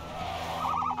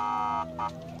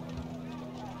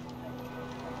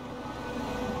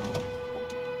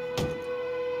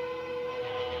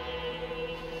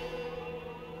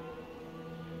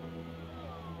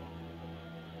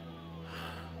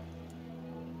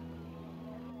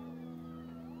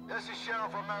 This is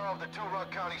Sheriff Romero of the Two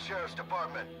Rock County Sheriff's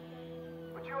Department.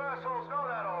 But you assholes know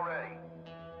that already.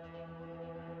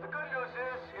 The good news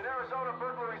is, in Arizona,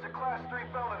 burglary is a Class 3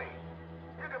 felony.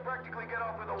 You can practically get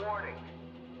off with a warning.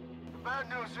 The bad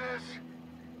news is,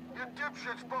 you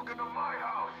dipshits broke into my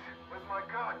house with my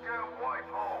goddamn wife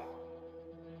home.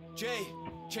 Jay,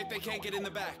 check they can't get in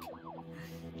the back.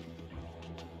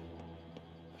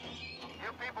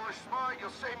 You people are smart, you'll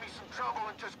save me some trouble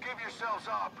and just give yourselves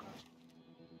up.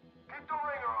 Keep the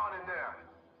ringer on in there.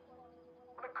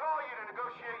 I'm gonna call you to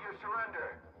negotiate your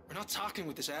surrender. We're not talking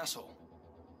with this asshole.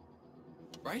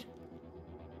 Right?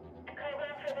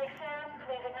 Cleveland for Big Sam,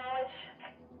 please acknowledge.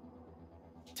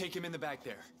 Take him in the back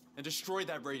there, and destroy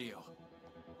that radio.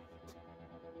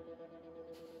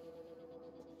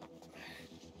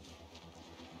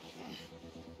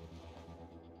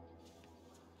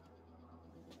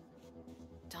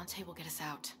 Dante will get us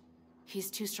out. He's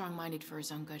too strong-minded for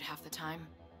his own good half the time,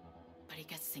 but he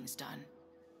gets things done.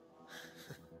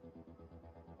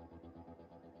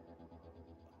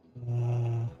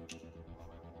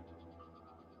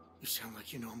 You sound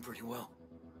like you know him pretty well.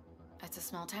 It's a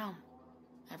small town.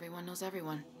 Everyone knows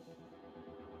everyone.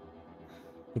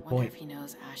 Good Wonder point. if he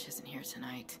knows Ash isn't here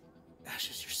tonight. Ash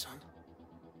is your son?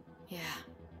 Yeah.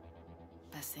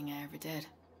 Best thing I ever did.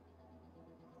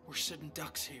 We're sitting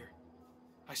ducks here.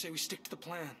 I say we stick to the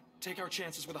plan. Take our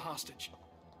chances with a hostage.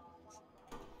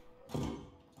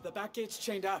 The back gate's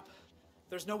chained up.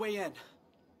 There's no way in.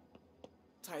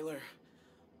 Tyler,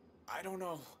 I don't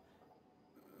know.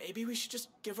 Maybe we should just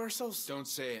give ourselves... Don't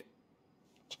say it.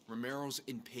 Romero's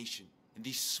impatient, and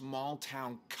these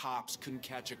small-town cops couldn't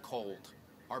catch a cold.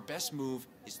 Our best move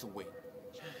is to wait.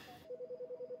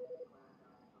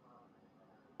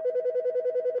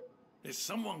 Is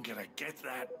someone gonna get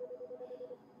that?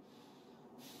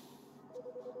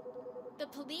 The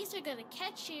police are gonna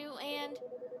catch you and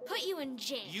put you in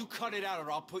jail. You cut it out or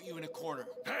I'll put you in a corner.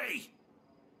 Hey!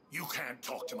 You can't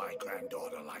talk to my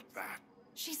granddaughter like that.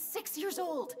 She's 6 years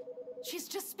old. She's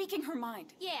just speaking her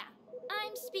mind. Yeah,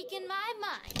 I'm speaking my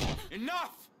mind.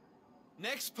 Enough!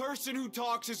 Next person who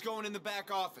talks is going in the back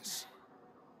office.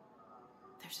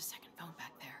 There's a second phone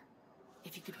back there.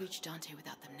 If you could reach Dante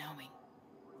without them knowing.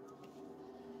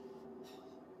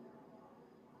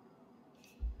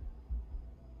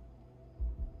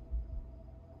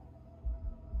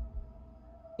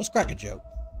 Let's crack a joke.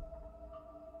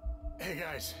 Hey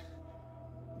guys,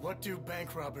 what do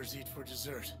bank robbers eat for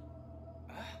dessert?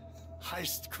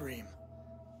 Heist cream.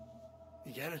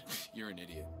 You get it? You're an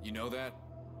idiot. You know that?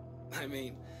 I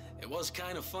mean, it was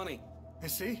kind of funny.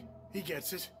 And see? He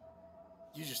gets it.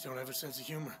 You just don't have a sense of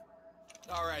humor.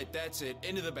 All right, that's it.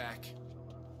 Into the back.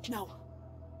 No.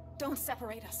 Don't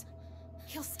separate us.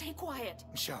 He'll stay quiet.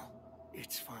 Michelle,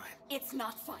 it's fine. It's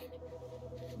not fine.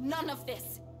 None of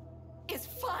this is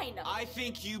fine. I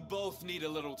think you both need a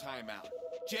little time out.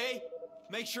 Jay,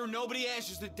 Make sure nobody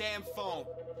answers the damn phone.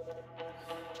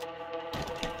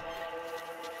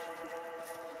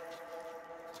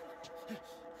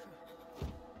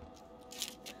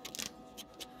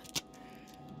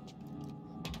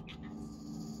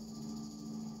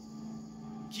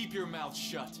 Keep your mouth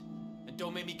shut. And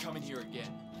don't make me come in here again.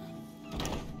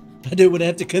 I do would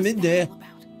have to come in there.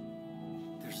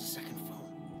 There's a second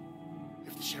phone.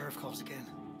 If the sheriff calls again.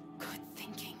 Good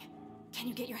thinking. Can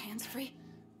you get your hands free?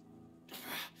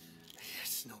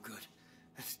 It's no good.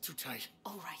 It's too tight.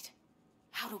 All right.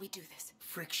 How do we do this?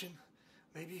 Friction,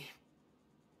 maybe?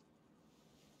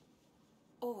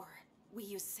 Or we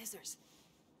use scissors.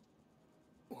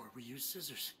 Or we use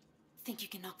scissors. Think you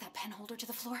can knock that pen holder to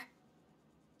the floor?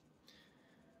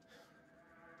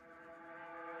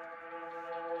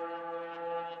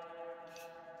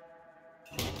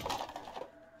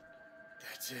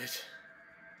 That's it.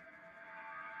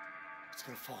 It's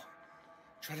gonna fall.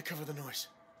 Try to cover the noise.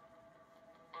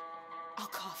 I'll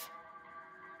cough.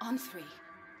 On 3.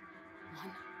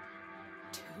 1,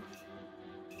 2.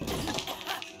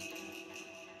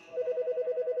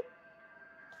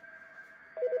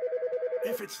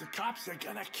 If it's the cops, they're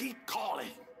gonna keep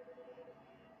calling.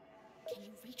 Can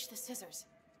you reach the scissors?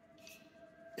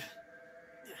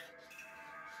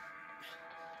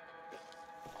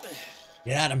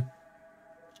 Got him.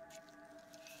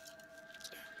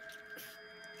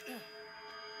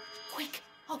 Quick,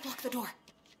 I'll block the door.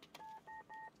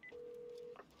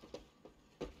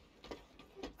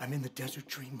 I'm in the Desert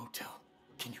Dream Motel.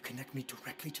 Can you connect me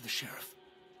directly to the sheriff?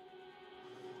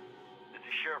 This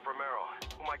is Sheriff Romero.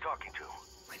 Who am I talking to?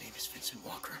 My name is Vincent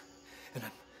Walker, and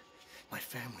my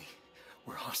family,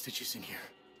 we're hostages in here.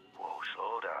 Whoa,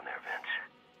 slow down there, Vince.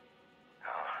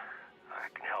 I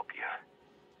can help you.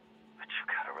 But you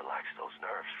gotta relax those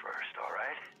nerves first, all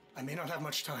right? I may not have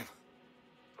much time.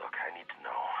 Look, I need to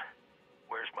know.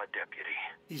 Where's my deputy?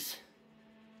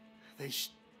 They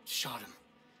shot him.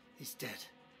 He's dead.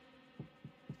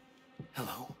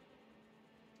 Hello?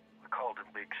 I called him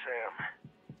Big Sam.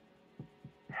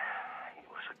 He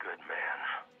was a good man.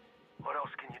 What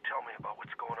else can you tell me about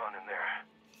what's going on in there?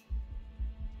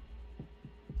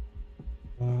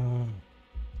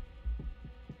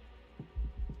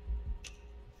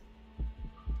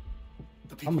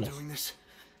 The people doing this,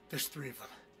 there's 3 of them.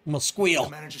 I'm gonna squeal. The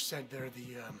manager said they're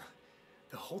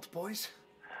the Holt boys?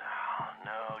 Oh,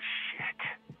 no shit.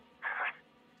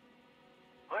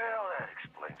 Well, that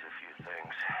explains a few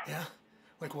things. Yeah?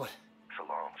 Like what? It's a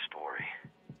long story.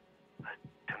 But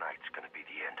tonight's gonna be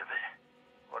the end of it.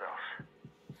 What else?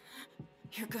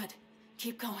 You're good.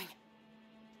 Keep going.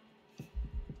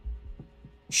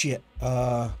 Shit.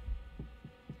 The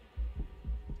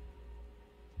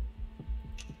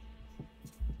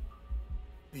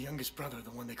youngest brother,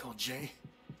 the one they call Jay,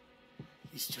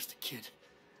 he's just a kid.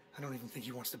 I don't even think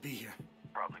he wants to be here.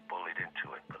 Probably bullied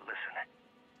into it, but listen.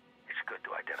 It's good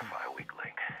to identify a weak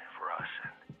link for us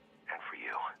and for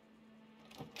you.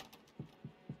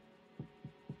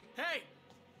 Hey!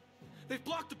 They've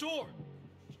blocked the door!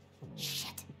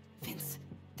 Shit. Vince,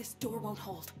 this door won't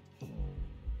hold.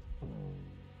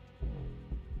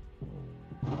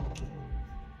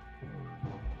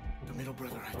 The middle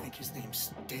brother, I think his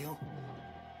name's Dale.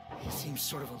 He seems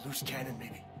sort of a loose cannon,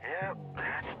 maybe. Yep,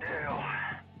 that's Dale.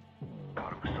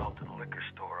 Caught him assaulting a liquor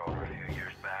store owner a few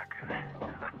years back, and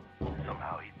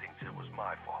somehow he thinks it was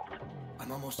my fault.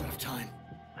 I'm almost out of time.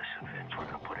 Listen, Vince, we're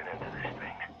gonna put an end to this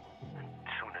thing. And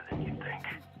sooner than you think.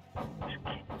 Just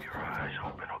keep your eyes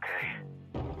open, okay?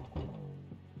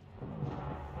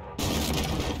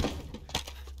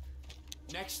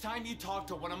 Next time you talk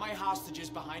to one of my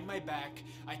hostages behind my back,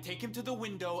 I take him to the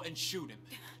window and shoot him.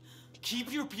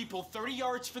 Keep your people 30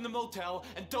 yards from the motel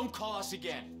and don't call us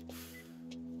again.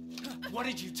 What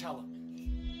did you tell him?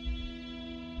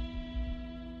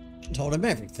 Told him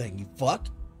everything, you fuck.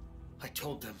 I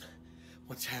told them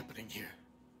what's happening here.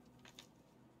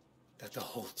 That the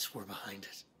Holts were behind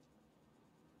it.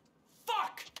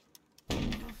 Fuck!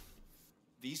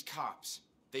 These cops,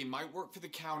 they might work for the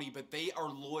county, but they are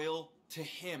loyal to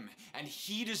him. And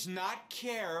he does not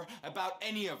care about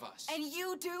any of us. And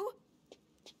you do?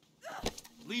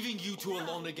 Leaving you two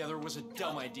alone together was a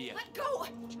dumb idea. Let go!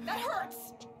 That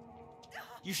hurts!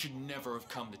 You should never have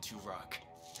come to Two Rock.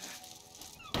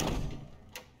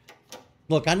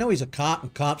 Look, I know he's a cop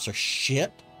and cops are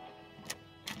shit.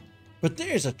 But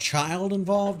there's a child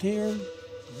involved here.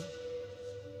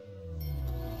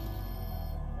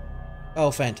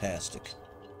 Oh, fantastic.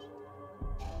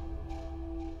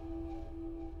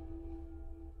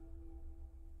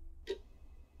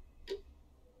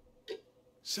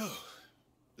 So,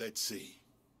 let's see.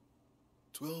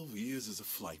 12 years as a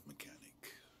flight mechanic.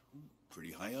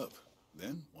 pretty high up.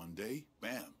 Then, one day,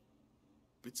 bam,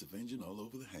 bits of engine all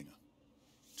over the hangar.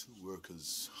 2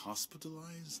 workers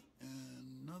hospitalized,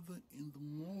 and another in the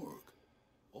morgue.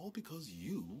 All because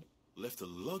you left a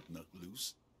lug nut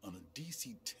loose on a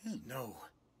DC-10. No,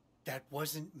 that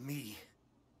wasn't me.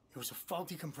 It was a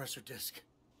faulty compressor disc.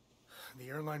 The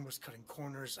airline was cutting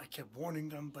corners. I kept warning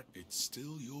them, but... It's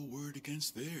still your word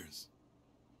against theirs.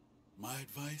 My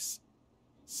advice,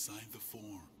 sign the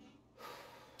form.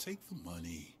 Take the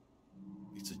money.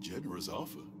 It's a generous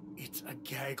offer. It's a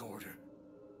gag order.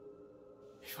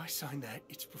 If I sign that,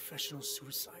 it's professional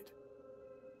suicide.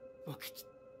 Look,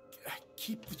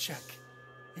 keep the check.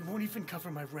 It won't even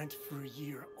cover my rent for a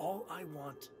year. All I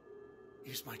want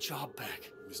is my job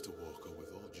back. Mr. Walker,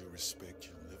 with all due respect,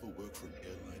 you'll never work for an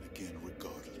airline again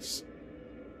regardless.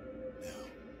 Now,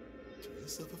 do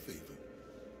yourself a favor.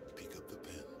 Pick up the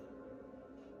pen.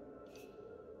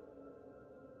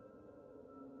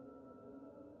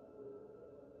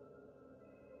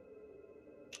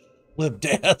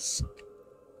 Libdas.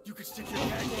 You could stick your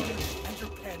gag order and your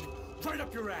pen right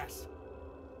up your ass.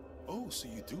 Oh, so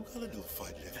you do got a little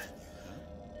fight left in you,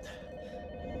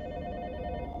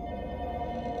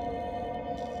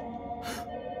 huh?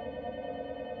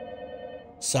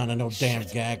 Signing no damn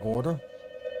gag order.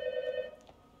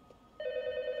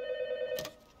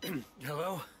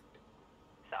 Hello?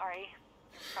 Sorry.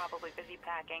 Probably busy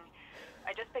packing.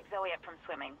 I just picked Zoe up from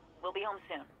swimming. We'll be home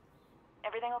soon.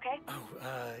 Everything okay? Oh,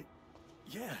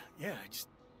 yeah.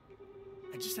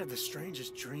 I just had the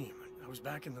strangest dream. I was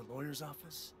back in the lawyer's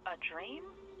office. A dream?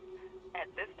 At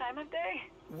this time of day?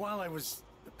 While I was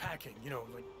packing, you know,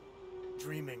 like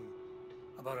dreaming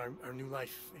about our new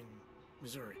life in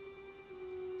Missouri.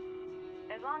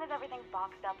 As long as everything's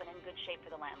boxed up and in good shape for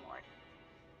the landlord.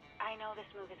 I know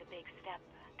this move is a big step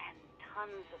and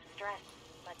tons of stress,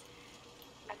 but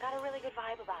I've got a really good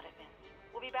vibe about it, Vince.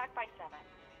 We'll be back by 7.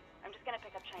 I'm just gonna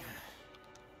pick up China.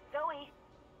 Zoe!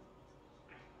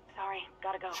 Sorry,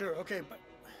 gotta go. Sure, okay, but...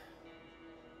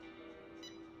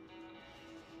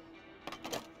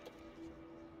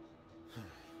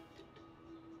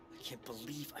 I can't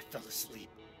believe I fell asleep.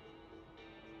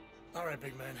 All right,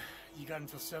 big man. You got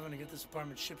until 7 to get this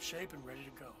apartment ship shape and ready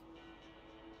to go.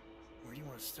 Where do you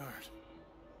want to start?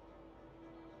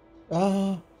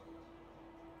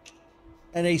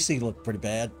 An AC looked pretty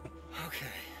bad. Okay.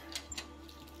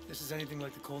 If this is anything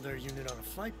like the cold air unit on a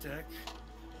flight deck,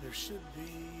 there should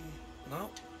be... No,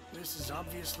 this is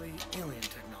obviously alien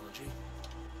technology.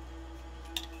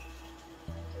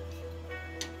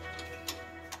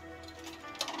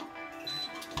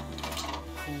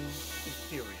 Cool,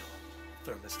 ethereal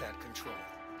thermostat control.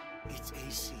 It's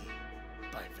AC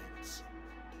by Vince.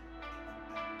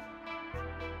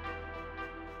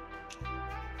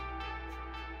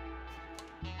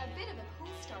 A bit of a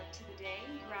cool start to the day,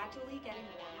 gradually getting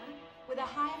warmer, with a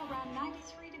high of around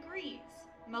 93 degrees.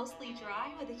 Mostly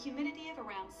dry with a humidity of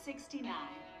around 69.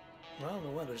 Well, the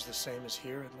weather's the same as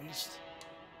here, at least.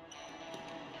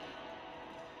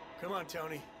 Come on,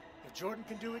 Tony. If Jordan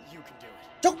can do it, you can do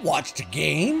it. Don't watch the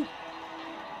game.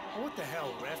 Oh, what the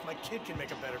hell, Ref? My kid can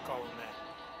make a better call than that.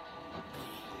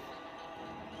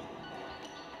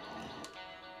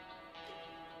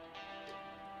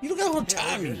 You look at how much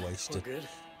time you wasted. We're good.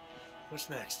 What's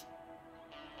next?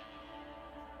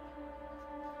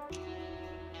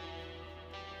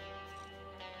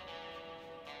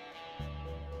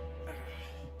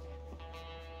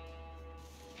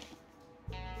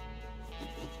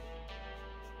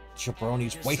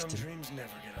 Jabroni's Guess wasting some dreams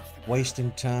never get off the ground.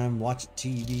 wasting time watching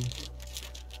TV.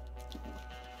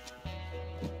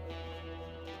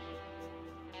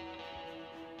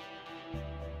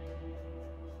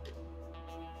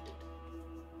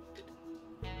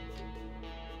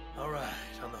 All right,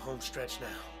 on the home stretch now.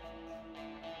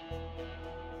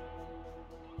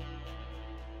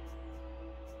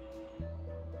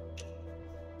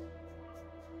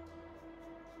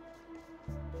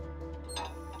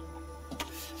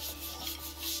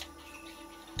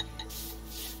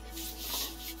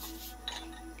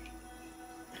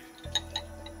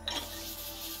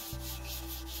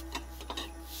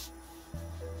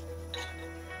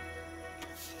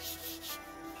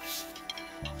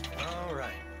 All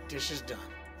right, dish is done.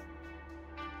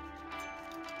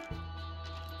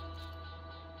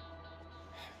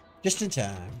 Just in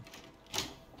time.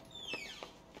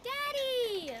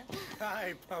 Daddy!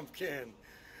 Hi, Pumpkin.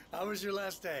 How was your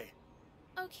last day?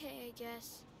 Okay, I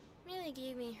guess. Millie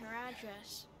gave me her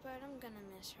address, but I'm gonna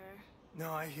miss her.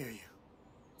 No, I hear you.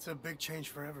 It's a big change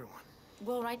for everyone.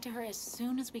 We'll write to her as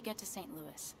soon as we get to St.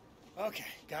 Louis. Okay,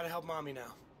 gotta help Mommy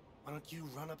now. Why don't you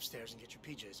run upstairs and get your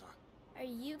PJs on? Are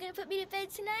you gonna put me to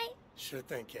bed tonight? Sure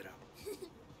thing, kiddo.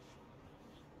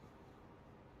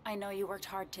 I know you worked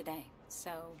hard today,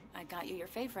 so I got you your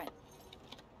favorite.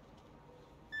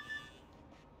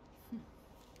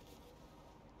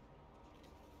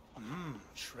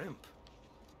 Shrimp.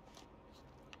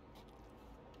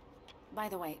 By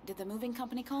the way, did the moving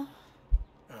company call?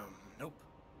 Nope.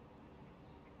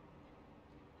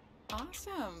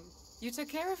 Awesome. You took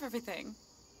care of everything.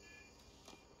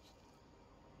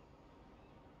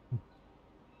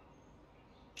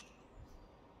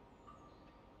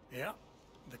 Yeah.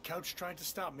 The couch tried to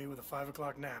stop me with a 5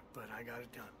 o'clock nap, but I got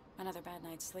it done. Another bad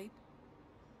night's sleep?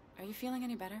 Are you feeling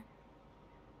any better?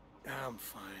 I'm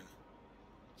fine.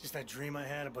 Just that dream I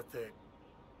had about the...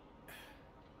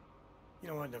 You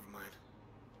know what? Never mind.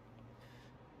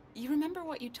 You remember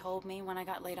what you told me when I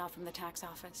got laid off from the tax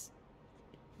office?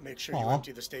 Make sure you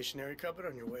empty the stationery cupboard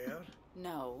on your way out?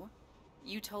 No.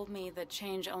 You told me that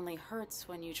change only hurts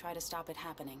when you try to stop it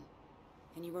happening.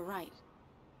 And you were right.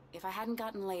 If I hadn't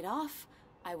gotten laid off,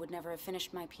 I would never have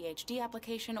finished my PhD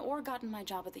application or gotten my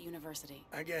job at the university.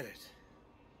 I get it.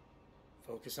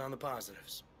 Focus on the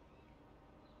positives.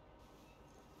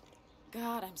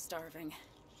 God, I'm starving.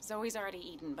 Zoe's already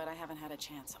eaten, but I haven't had a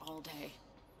chance all day.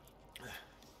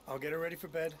 I'll get her ready for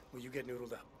bed while you get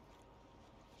noodled up.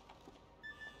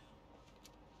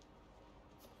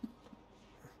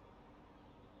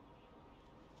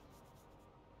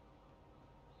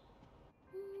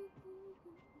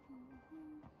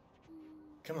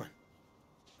 Come on.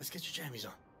 Let's get your jammies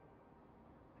on.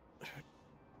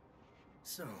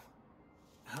 So,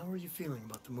 how are you feeling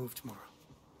about the move tomorrow?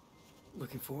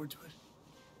 Looking forward to it?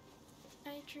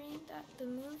 I dreamed that the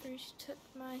movers took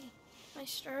my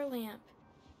star lamp,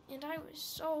 and I was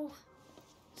so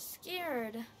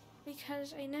scared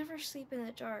because I never sleep in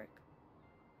the dark.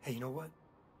 Hey, you know what?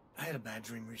 I had a bad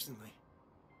dream recently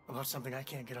about something I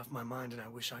can't get off my mind, and I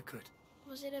wish I could.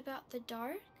 Was it about the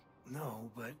dark? No,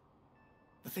 but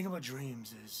the thing about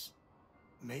dreams is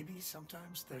maybe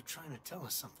sometimes they're trying to tell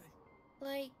us something.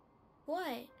 Like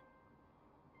what?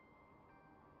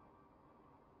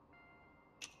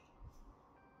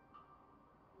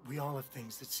 We all have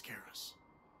things that scare us,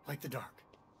 like the dark.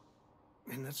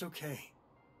 And that's okay.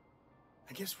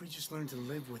 I guess we just learn to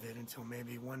live with it until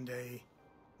maybe one day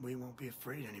we won't be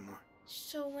afraid anymore.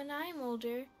 So when I'm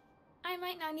older, I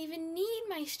might not even need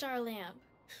my star lamp.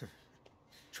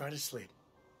 Try to sleep.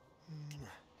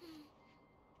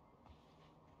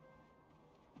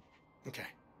 Okay.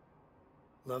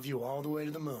 Love you all the way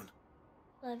to the moon.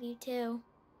 Love you too.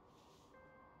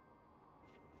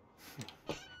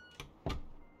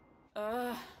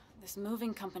 This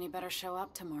moving company better show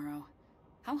up tomorrow.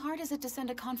 How hard is it to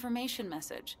send a confirmation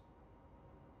message?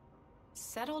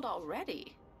 Settled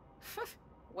already?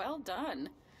 Well done.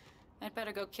 I'd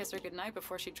better go kiss her goodnight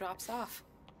before she drops off.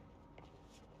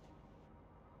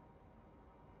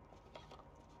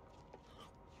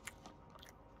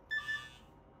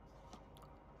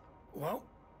 Well,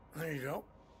 there you go.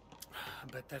 I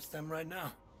bet that's them right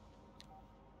now.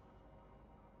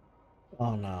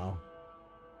 Oh no.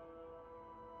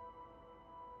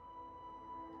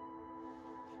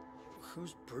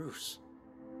 Who's Bruce?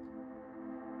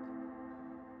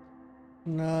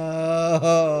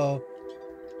 No.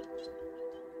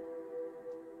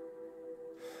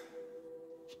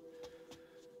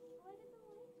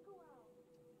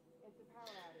 It's a power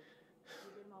outage.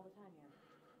 We get them all the time here.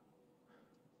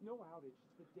 No outage.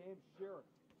 It's the damn sheriff.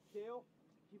 Dale,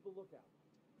 keep a lookout.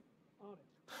 On it.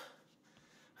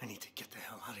 I need to get the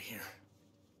hell out of here.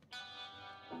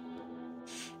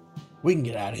 We can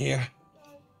get out of here.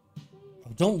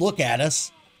 Oh, don't look at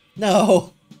us.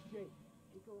 No. Jake,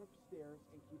 take her upstairs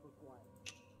and keep her quiet.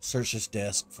 Search this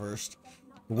desk first.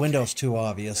 The window's too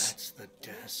obvious. That's the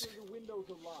desk.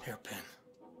 Hairpin.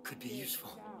 Could be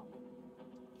useful.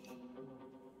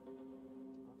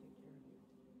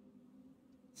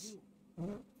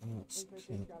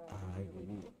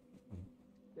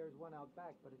 There's one out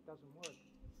back, but it doesn't work.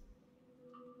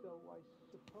 So I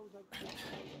suppose I can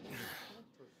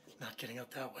transfer. Not getting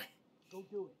out that way. Go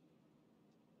do it.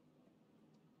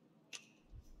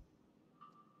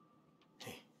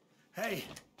 Hey!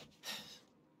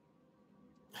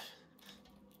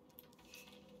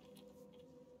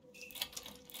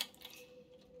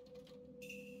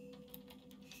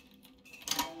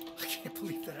 I can't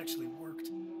believe that actually worked.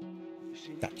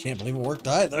 I can't believe it worked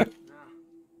either. Nah.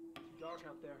 Dark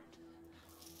out there.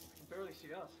 You can barely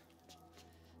see us.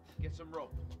 Get some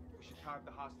rope. We should tie up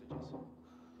the hostages.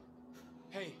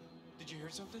 Hey, did you hear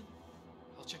something?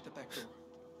 I'll check the back door.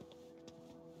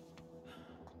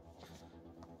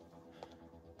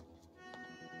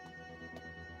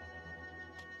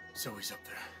 Zoe's up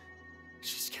there.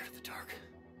 She's scared of the dark.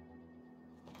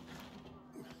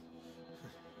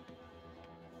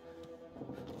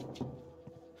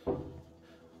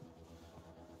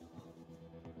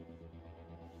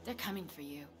 They're coming for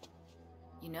you.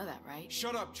 You know that, right?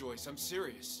 Shut up, Joyce. I'm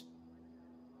serious.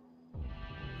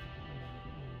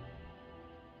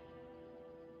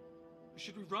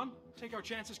 Should we run? Take our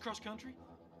chances cross country?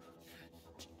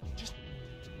 Just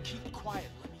keep quiet.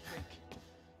 Let me think.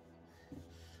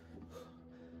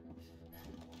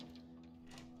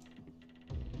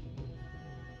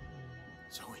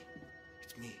 Zoe,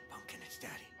 it's me, Pumpkin. It's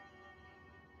Daddy.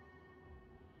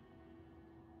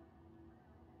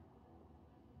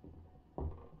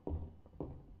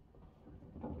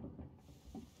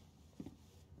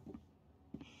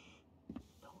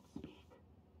 Don't speak.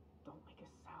 Don't make a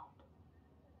sound.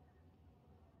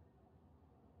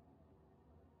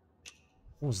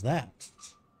 What was that?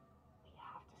 We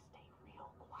have to stay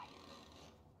real quiet.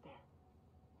 There.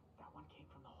 That one came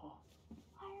from the hall.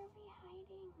 Why are we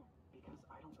hiding? Because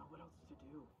I don't know what else to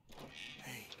do.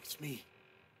 Hey, it's me.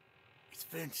 It's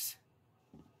Vince.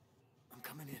 I'm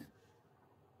coming in.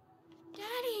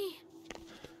 Daddy!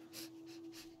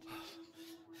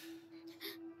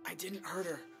 I didn't hurt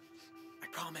her. I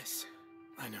promise.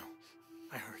 I know.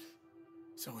 I heard.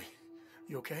 Zoe,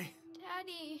 you okay?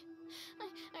 Daddy!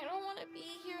 I don't want to be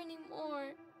here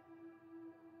anymore.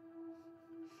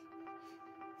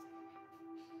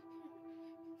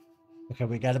 Okay,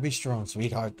 we gotta be strong,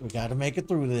 sweetheart. We gotta make it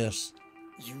through this.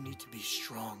 You need to be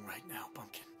strong right now,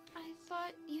 Pumpkin. I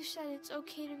thought you said it's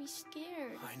okay to be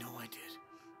scared. I know I did.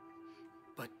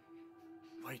 But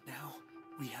right now,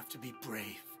 we have to be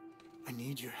brave. I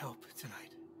need your help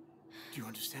tonight. Do you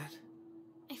understand?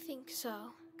 I think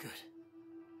so. Good.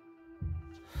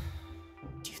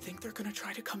 Do you think they're gonna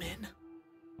try to come in?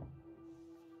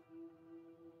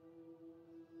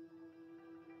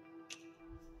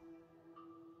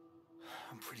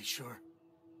 I'm pretty sure.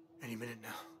 Any minute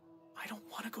now. I don't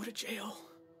want to go to jail.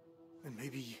 Then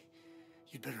maybe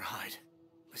you'd better hide.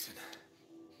 Listen,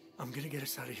 I'm gonna get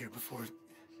us out of here before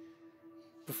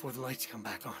the lights come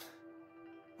back on.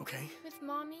 Okay? With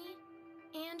Mommy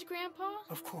and Grandpa?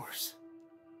 Of course.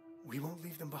 We won't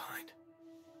leave them behind.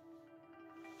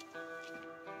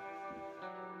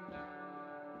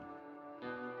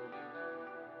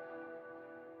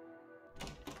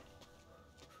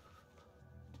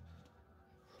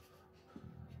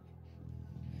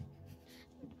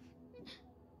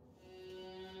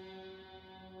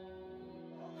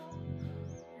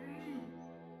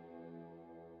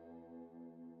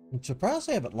 I'm surprised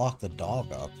they haven't locked the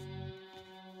dog up.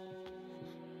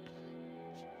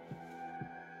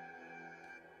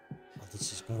 Oh,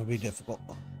 this is going to be difficult.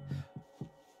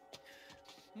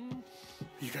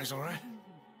 You guys all right?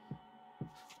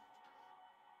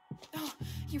 Oh,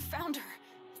 you found her.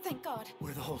 Thank God.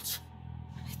 Where are the Holts?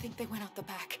 I think they went out the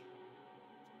back.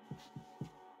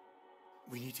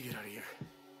 We need to get out of here.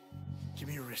 Give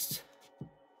me your wrists.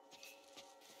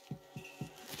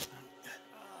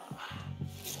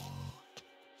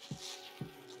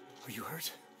 Are you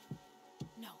hurt?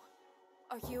 No.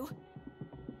 Are you?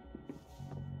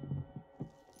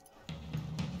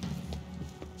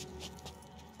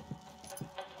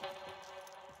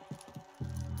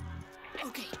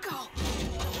 Okay, go!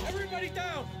 Everybody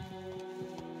down!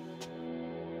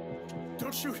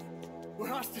 Don't shoot! We're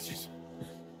hostages!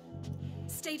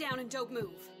 Stay down and don't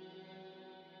move.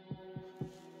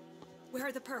 Where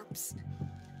are the perps?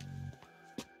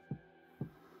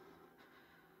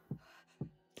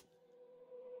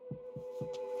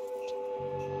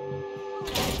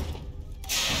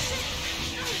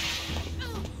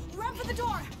 Run for the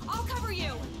door! I'll cover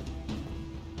you!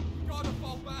 Gotta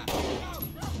fall back!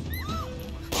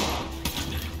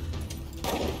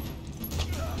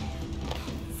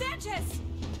 Sanchez!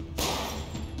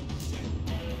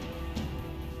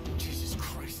 Jesus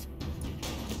Christ.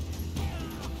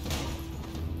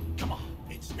 Come on,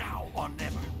 it's now or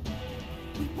never.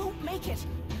 We won't make it.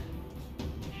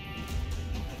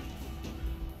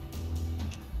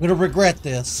 I'm gonna regret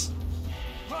this.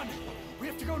 Run! We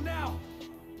have to go now!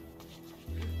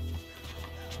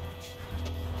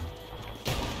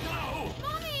 No!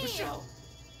 Mommy! Michelle!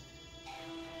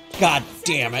 God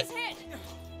damn it.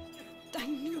 I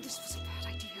knew this was a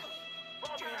bad idea.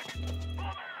 Fall back!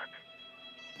 Fall back!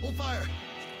 Hold fire!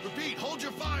 Repeat, hold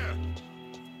your fire!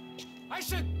 I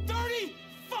said 30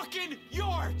 fucking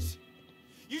yards!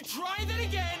 You try that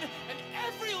again, and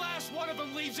every last one of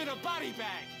them leaves in a body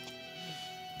bag!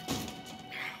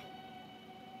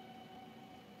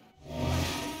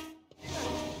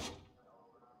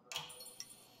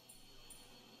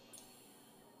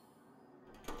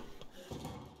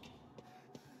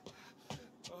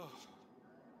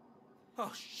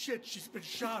 Oh, shit, she's been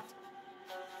shot.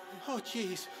 Oh,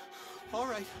 jeez. All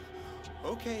right.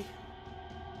 Okay.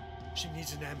 She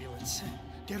needs an ambulance.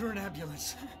 Get her an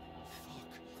ambulance.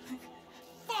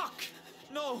 Fuck!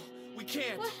 No, we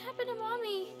can't. What happened to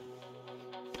Mommy?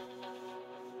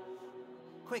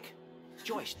 Quick,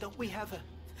 Joyce, don't we have a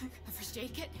first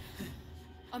aid kit?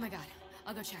 Oh my god,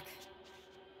 I'll go check.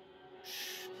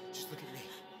 Shh, just look at me.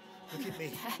 Look at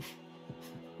me.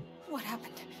 What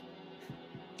happened?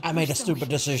 I made a stupid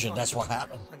decision. That's what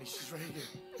happened. Honey, she's right here.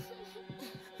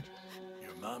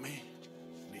 Your mommy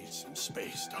needs some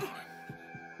space, darling.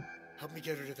 Help me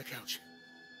get her to the couch.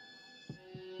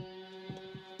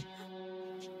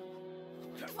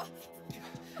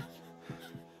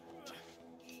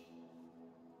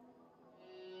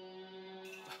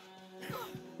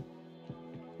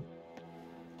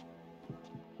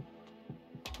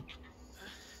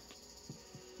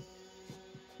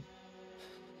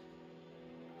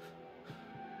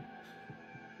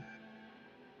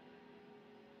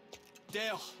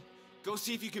 Dale, go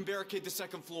see if you can barricade the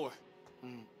second floor.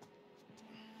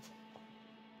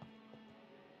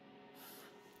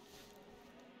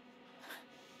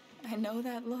 I know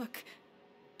that look.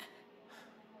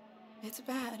 It's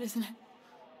bad, isn't it?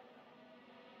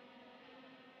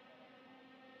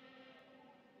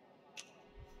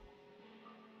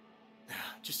 Nah,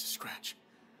 just a scratch.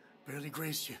 Barely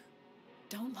grazed you.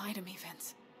 Don't lie to me,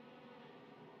 Vince.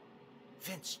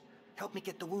 Vince, help me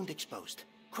get the wound exposed.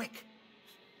 Quick.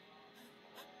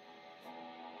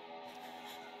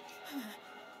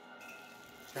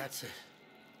 That's it.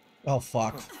 Oh,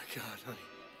 fuck. Oh, my God, honey.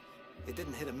 It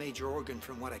didn't hit a major organ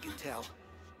from what I can tell.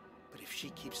 But if she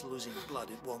keeps losing blood,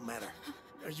 it won't matter.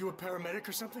 Are you a paramedic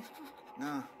or something?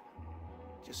 No.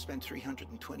 Just spent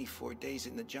 324 days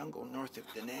in the jungle north of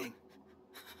Da Nang.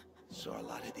 Saw a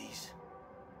lot of these.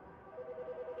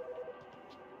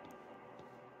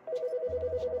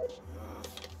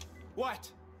 What?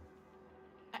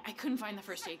 I couldn't find the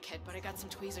first aid kit, but I got some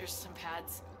tweezers, some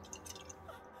pads.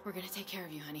 We're gonna take care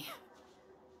of you, honey.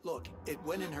 Look, it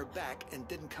went in her back and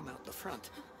didn't come out the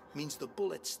front. Means the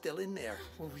bullet's still in there.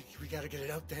 Well, we gotta get it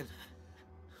out then.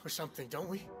 Or something, don't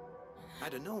we? I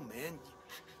don't know, man.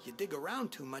 You dig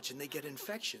around too much and they get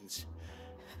infections.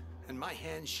 And my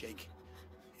hands shake.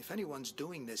 If anyone's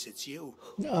doing this, it's you.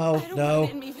 No, I don't no, want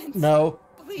it in me, Vince. no,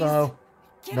 Please, no,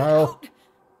 get no, out.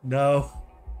 no.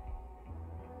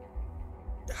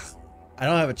 I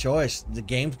don't have a choice. The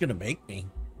game's gonna make me.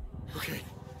 Okay.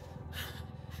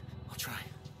 I'll try.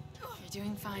 You're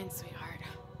doing fine, sweetheart.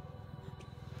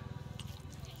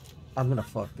 I'm gonna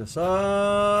fuck this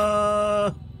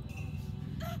up.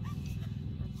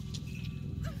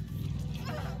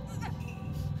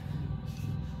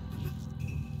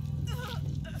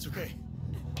 It's okay.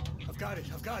 I've got it.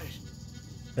 I've got it.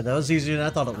 But that was easier than I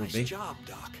thought it would Nice be. job,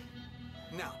 Doc.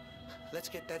 Now, let's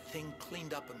get that thing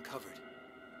cleaned up and covered.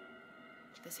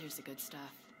 This here's the good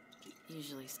stuff.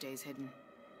 Usually stays hidden.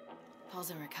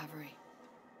 Paul's in recovery.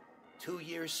 2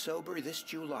 years sober this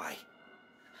July.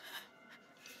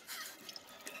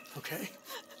 Okay?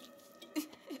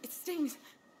 It stings.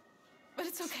 But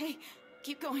it's okay.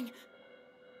 Keep going.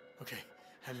 Okay,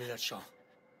 hand me that shawl.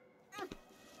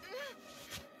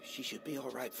 She should be all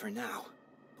right for now.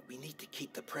 But we need to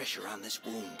keep the pressure on this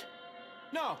wound.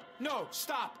 No, no,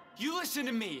 stop. You listen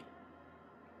to me.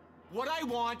 What I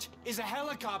want is a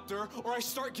helicopter or I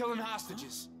start killing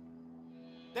hostages.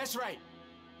 That's right.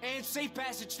 And safe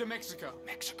passage to Mexico.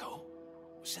 Mexico?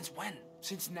 Since when?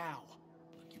 Since now.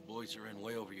 Look, you boys are in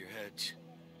way over your heads.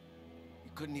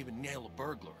 You couldn't even nail a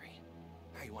burglary.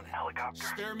 Now you want a Helicopter.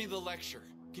 Spare me the lecture.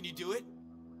 Can you do it?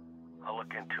 I'll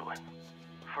look into it.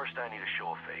 First, I need a show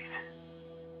of faith.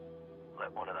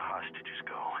 Let one of the hostages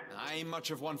go. I ain't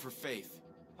much of one for faith.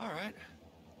 All right.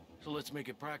 So let's make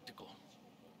it practical.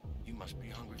 You must be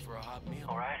hungry for a hot meal.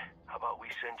 All right, how about we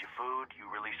send you food, you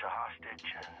release a hostage,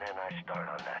 and then I start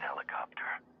on that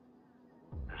helicopter.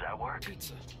 Does that work?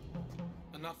 Pizza.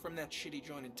 Enough from that shitty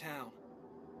joint in town.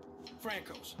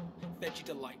 Franco's. Veggie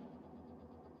Delight.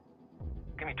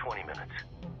 Give me 20 minutes.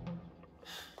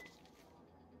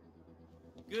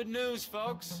 Good news,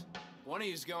 folks. One of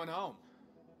you's going home.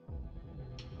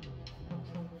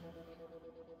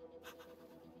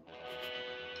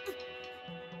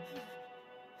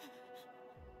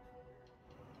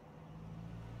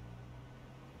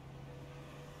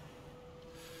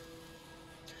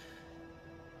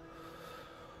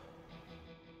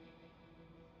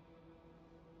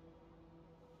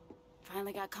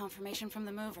 Finally got confirmation from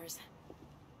the movers.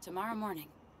 Tomorrow morning.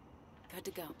 Good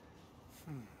to go.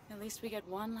 At least we get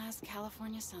one last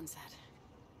California sunset.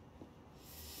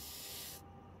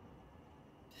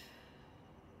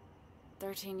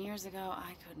 13 years ago,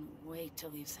 I couldn't wait to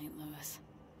leave St. Louis.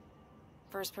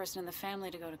 First person in the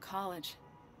family to go to college.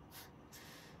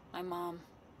 My mom.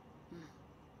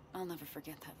 I'll never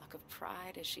forget that look of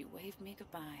pride as she waved me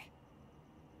goodbye.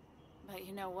 But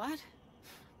you know what?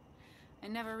 I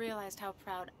never realized how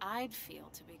proud I'd feel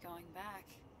to be going back.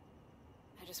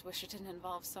 I just wish it didn't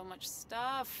involve so much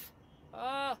stuff.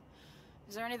 Oh,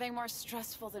 is there anything more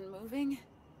stressful than moving?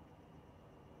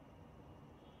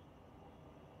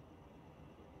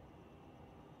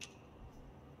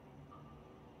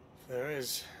 If there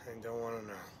is, I don't want to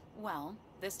know. Well,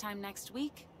 this time next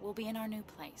week, we'll be in our new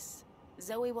place.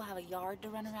 Zoe will have a yard to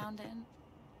run around in.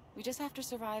 We just have to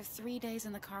survive 3 days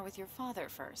in the car with your father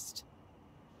first.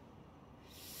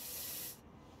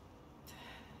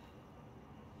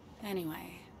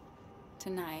 Anyway,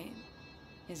 tonight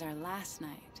is our last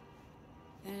night.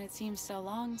 And it seems so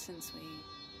long since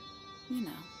we, you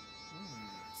know.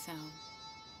 So,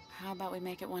 how about we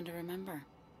make it one to remember?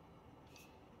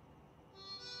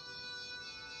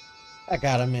 I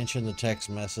gotta mention the text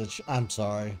message. I'm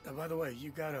sorry. By the way, you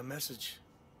got a message.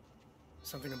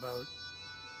 Something about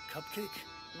cupcake?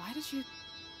 Why did you...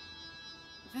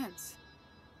 Vince,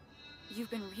 you've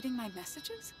been reading my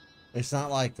messages? It's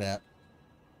not like that.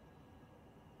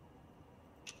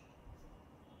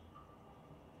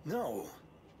 No,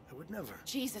 I would never.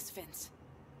 Jesus, Vince.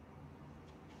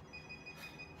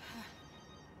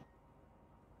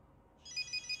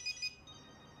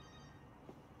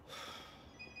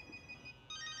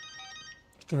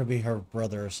 It's gonna be her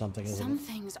brother or something, isn't Some it?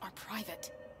 things are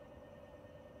private.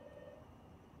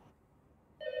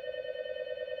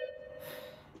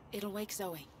 It'll wake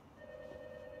Zoe.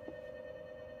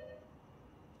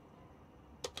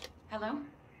 Hello?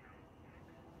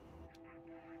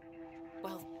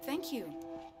 Well, thank you.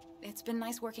 It's been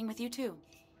nice working with you too.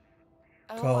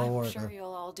 Oh, I'm Co-worker. sure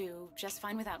you'll all do just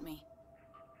fine without me.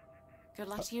 Good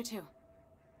luck to you too.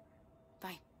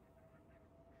 Bye.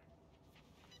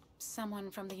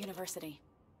 Someone from the university.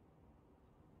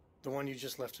 The one you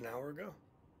just left an hour ago?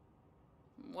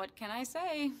 What can I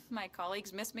say? My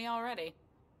colleagues miss me already.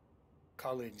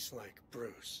 Colleagues like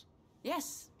Bruce.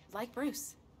 Yes, like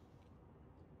Bruce.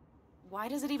 Why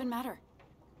does it even matter?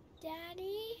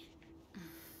 Daddy?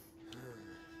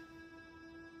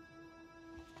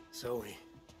 Zoe.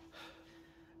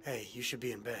 Hey, you should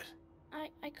be in bed.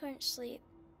 I couldn't sleep,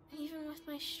 even with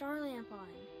my star lamp on.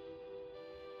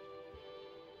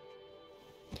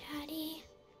 Daddy,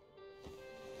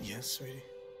 Yes, sweetie?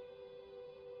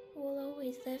 we'll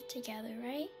always live together,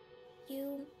 right?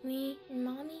 You, me, and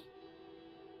Mommy?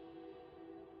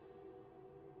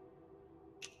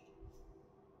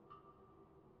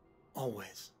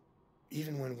 Always.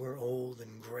 Even when we're old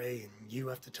and gray and you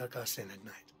have to tuck us in at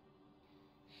night.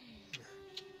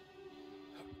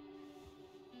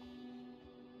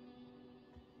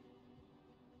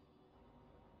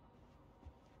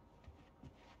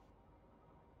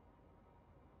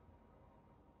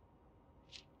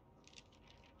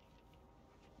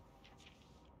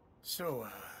 So,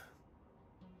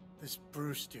 this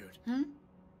Bruce dude.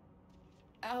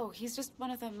 Oh, he's just one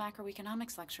of the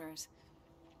macroeconomics lecturers.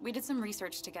 We did some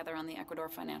research together on the Ecuador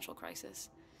financial crisis.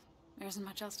 There isn't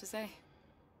much else to say.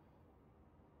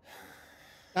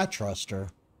 I trust her.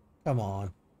 Come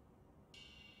on.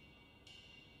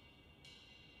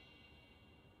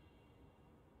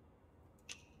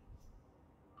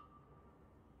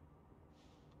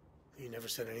 You never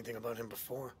said anything about him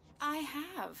before. I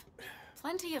have.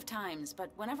 Plenty of times,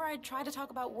 but whenever I try to talk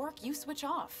about work, you switch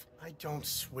off. I don't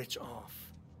switch off.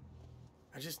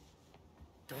 I just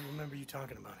don't remember you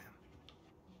talking about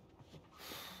him.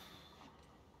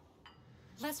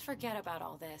 Let's forget about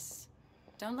all this.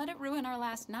 Don't let it ruin our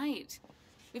last night.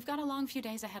 We've got a long few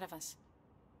days ahead of us.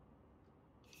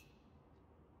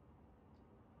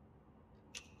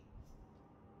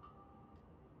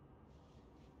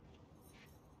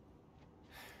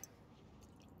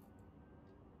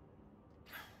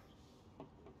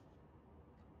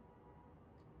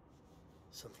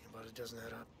 Something about it doesn't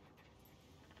add up.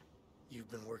 You've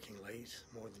been working late,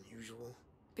 more than usual.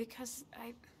 Because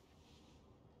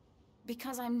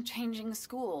I'm changing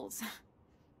schools.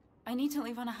 I need to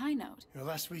leave on a high note. You know,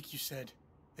 last week you said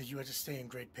that you had to stay in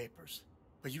grade papers,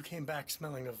 but you came back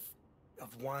smelling of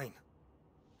wine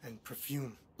and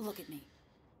perfume. Look at me.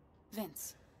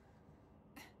 Vince.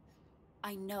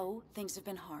 I know things have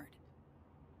been hard.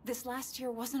 This last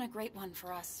year wasn't a great one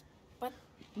for us, but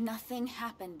nothing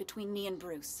happened between me and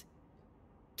Bruce.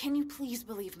 Can you please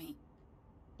believe me?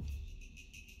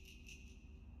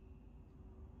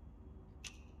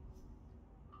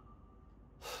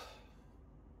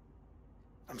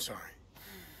 I'm sorry.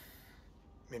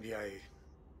 Maybe I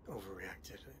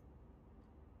overreacted.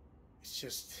 It's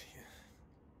just,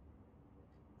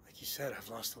 like you said, I've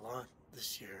lost a lot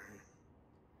this year.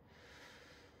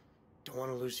 Don't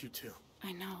want to lose you too.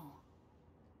 I know.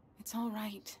 It's all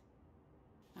right.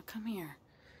 Now come here.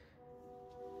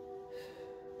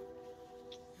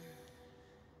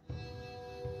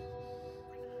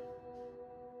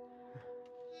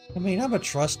 I mean, I'm a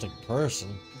trusting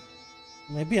person.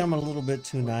 Maybe I'm a little bit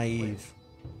too naive.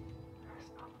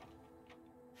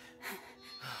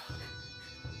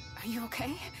 Are you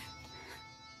okay?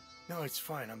 No, it's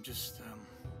fine. I'm just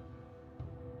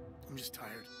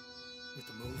tired with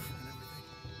the move and everything.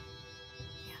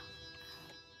 Yeah.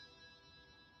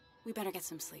 We better get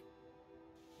some sleep.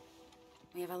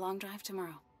 We have a long drive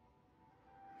tomorrow.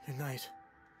 Good night.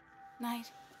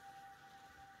 Night.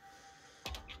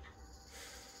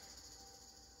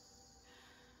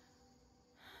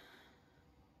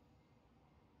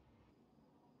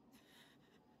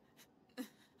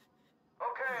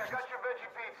 Okay, I got your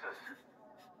veggie pizzas.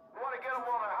 You want to get them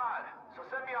while they're hot, so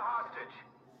send me a hostage.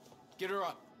 Get her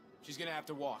up. She's gonna have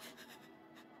to walk.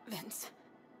 Vince,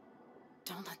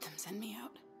 don't let them send me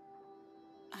out.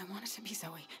 I want it to be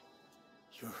Zoe.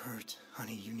 You're hurt,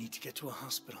 honey. You need to get to a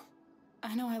hospital.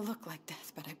 I know I look like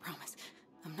death, but I promise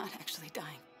I'm not actually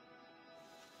dying.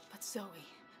 But Zoe,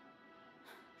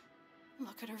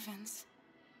 look at her, Vince.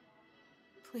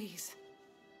 Please,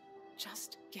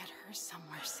 just get her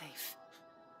somewhere safe.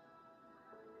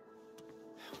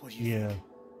 What do you think?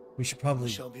 We should probably... Will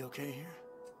Shell be okay here?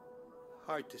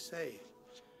 Hard to say.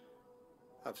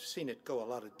 I've seen it go a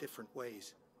lot of different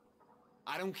ways.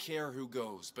 I don't care who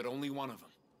goes, but only one of them.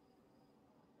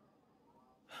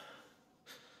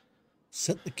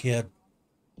 Sit the kid.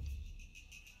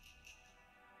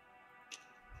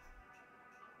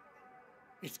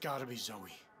 It's gotta be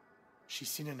Zoe. She's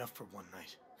seen enough for one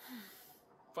night.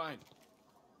 Fine.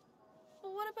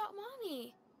 Well, what about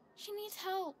Mommy? She needs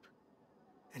help.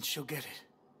 And she'll get it.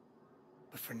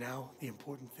 But for now, the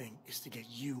important thing is to get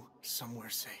you somewhere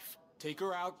safe. Take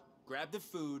her out, grab the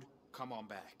food, come on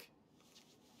back.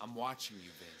 I'm watching you,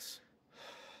 Vince.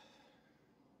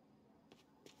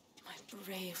 My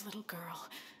brave little girl.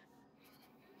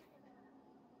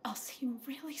 I'll see you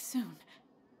really soon.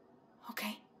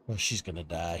 Okay? Well, she's gonna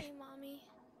die. Hey, Mommy.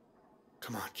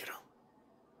 Come on, kiddo.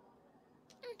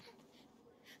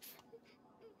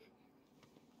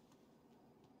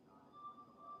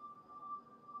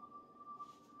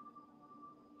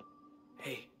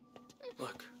 Hey,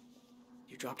 look.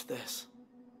 You dropped this.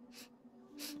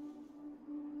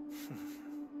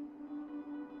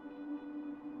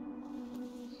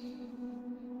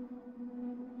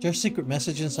 Is there a secret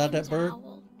message inside that bird?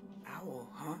 Owl,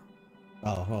 huh?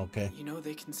 Oh, okay. You know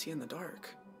they can see in the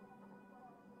dark.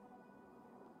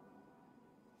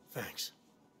 Thanks.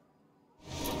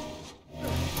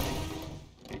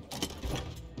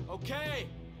 Okay,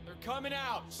 they're coming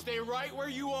out. Stay right where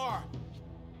you are.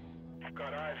 I've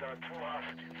got eyes on two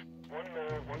hostages. One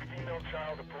male, one female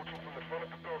child approaching from the front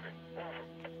of the building. Over.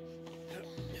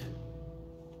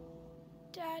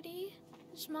 Daddy,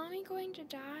 is Mommy going to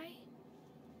die?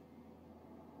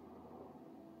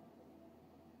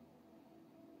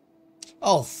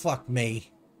 Oh, fuck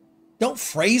me. Don't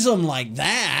phrase them like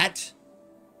that.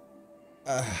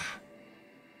 The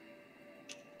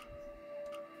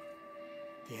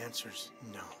answer's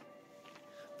no.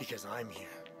 Because I'm here.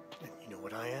 And you know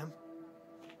what I am?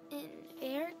 An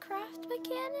aircraft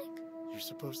mechanic? You're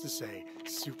supposed to say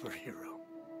superhero.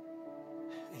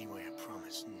 Anyway, I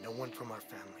promise no one from our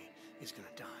family is gonna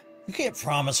die. You can't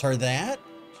promise her that.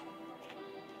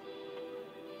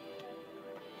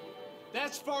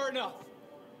 That's far enough.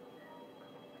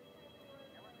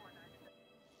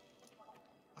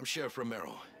 I'm Sheriff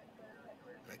Romero.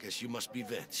 I guess you must be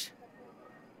Vince.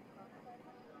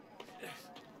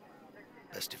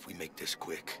 Best if we make this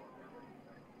quick.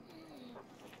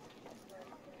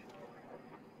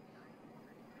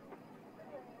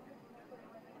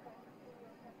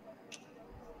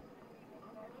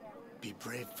 Be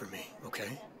brave for me,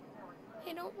 okay?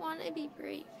 I don't want to be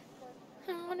brave.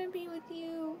 I want to be with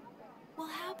you. Well,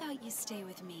 how about you stay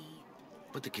with me?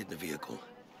 Put the kid in the vehicle.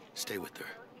 Stay with her.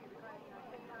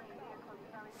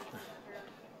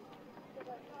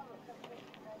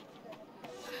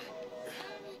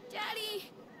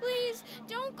 Daddy, please,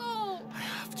 don't go. I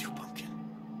have to, Pumpkin.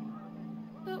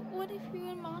 But what if you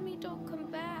and Mommy don't come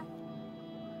back?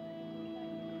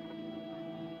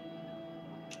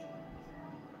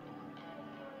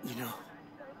 You know,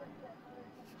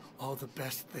 all the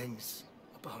best things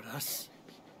about us,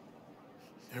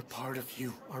 they're part of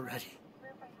you already.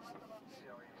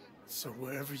 So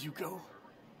wherever you go,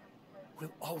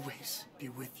 will always be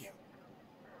with you.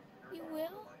 You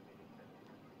will?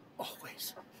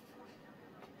 Always.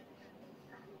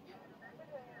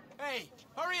 Hey,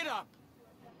 hurry it up!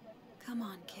 Come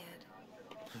on, kid.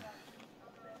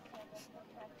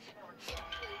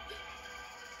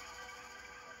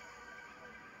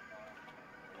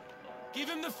 Give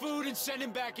him the food and send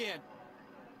him back in.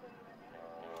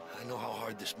 I know how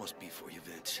hard this must be for you,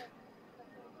 Vince.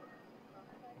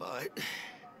 But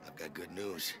I've got good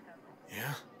news.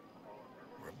 Yeah?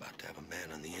 We're about to have a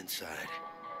man on the inside.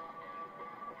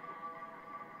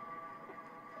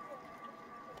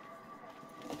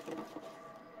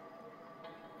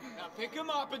 Now pick him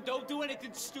up and don't do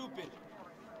anything stupid.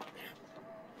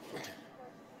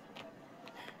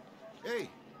 Hey,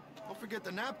 don't forget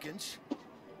the napkins.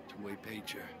 Two-way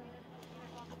pager.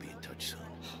 I'll be in touch soon.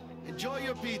 Enjoy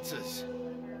your pizzas.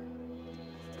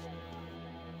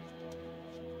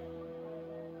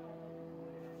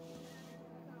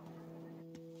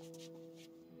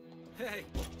 Hey,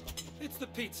 it's the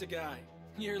pizza guy.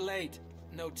 You're late.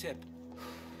 No tip.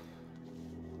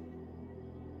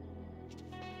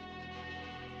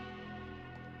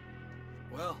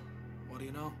 Well, what do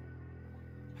you know?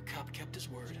 A cop kept his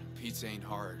word. Pizza ain't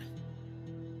hard.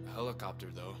 A helicopter,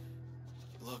 though.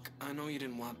 Look, I know you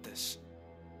didn't want this,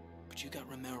 but you got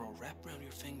Romero wrapped around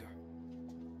your finger.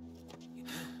 You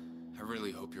do. I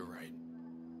really hope you're right.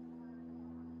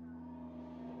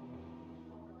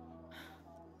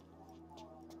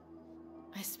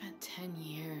 I spent 10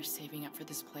 years saving up for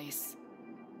this place.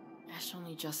 Ash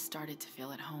only just started to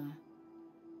feel at home.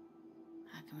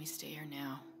 How can we stay here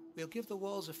now? We'll give the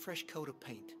walls a fresh coat of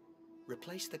paint.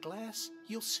 Replace the glass,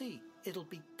 you'll see. It'll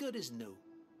be good as new.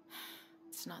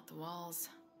 It's not the walls.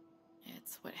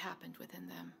 It's what happened within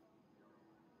them.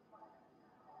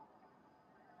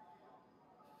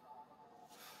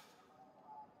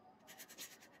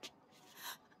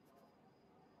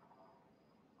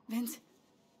 Vince,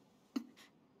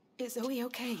 is Zoe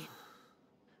okay?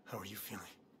 How are you feeling?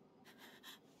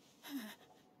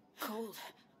 Cold.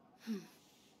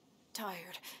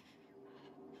 Tired.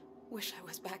 Wish I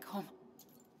was back home.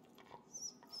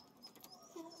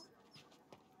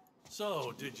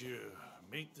 So, did you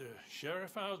meet the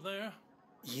sheriff out there?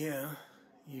 Yeah,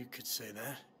 you could say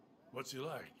that. What's he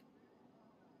like?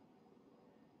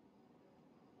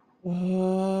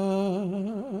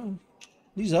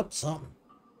 He's up to something.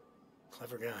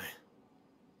 Clever guy.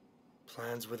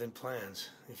 Plans within plans,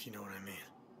 if you know what I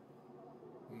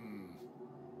mean.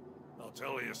 I'll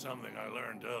tell you something I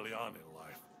learned early on in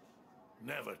life.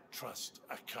 Never trust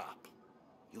a cop.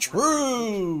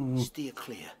 True! Steer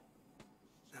clear.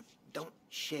 Now, don't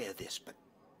share this, but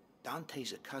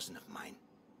Dante's a cousin of mine,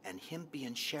 and him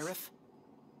being sheriff,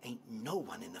 ain't no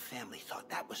one in the family thought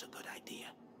that was a good idea.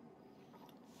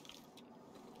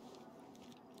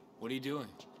 What are you doing?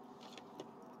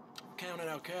 Counting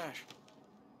out cash.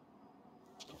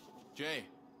 Jay,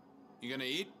 you gonna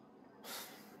eat?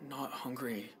 Not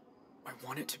hungry. I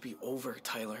want it to be over,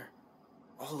 Tyler.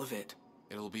 All of it.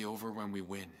 It'll be over when we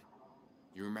win.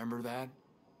 You remember that?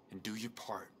 And do your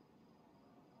part.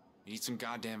 Eat some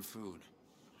goddamn food.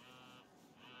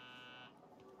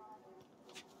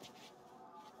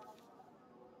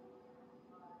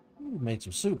 Made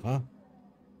some soup, huh?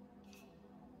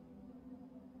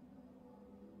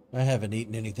 I haven't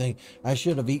eaten anything. I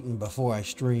should have eaten before I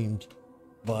streamed,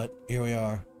 but here we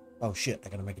are. Oh shit, I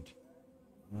gotta make it.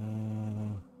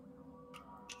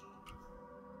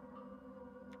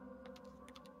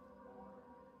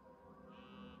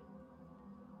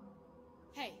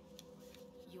 Hey,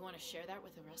 you want to share that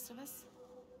with the rest of us?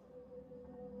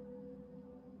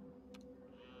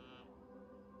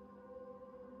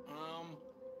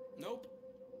 Nope.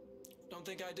 Don't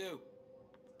think I do.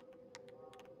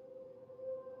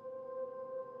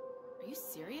 Are you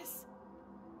serious?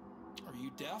 Are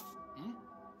you deaf?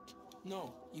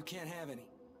 No, you can't have any.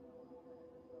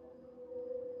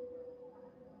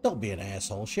 Don't be an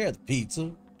asshole. Share the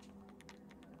pizza.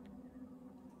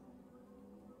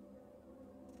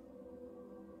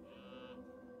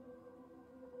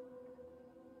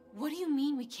 What do you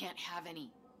mean we can't have any?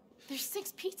 There's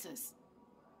 6 pizzas.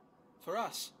 For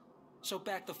us. So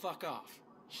back the fuck off.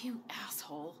 You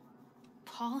asshole.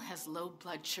 Paul has low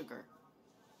blood sugar.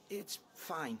 It's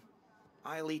fine.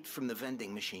 I'll eat from the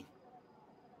vending machine.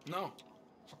 No.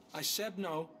 I said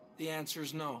no. The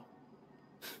answer's no.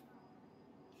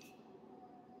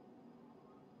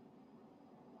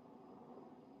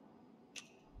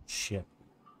 Shit.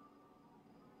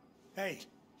 Hey,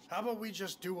 how about we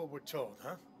just do what we're told,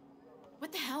 huh?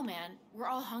 What the hell, man? We're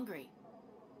all hungry.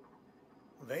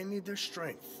 They need their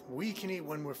strength. We can eat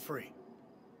when we're free.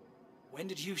 When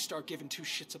did you start giving two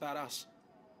shits about us?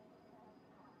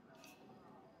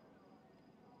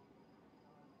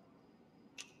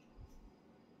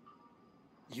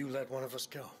 You let one of us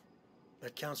go.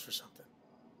 That counts for something.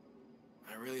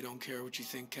 I really don't care what you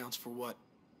think counts for what.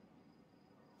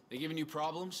 They giving you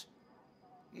problems?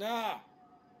 Nah,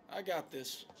 I got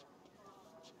this.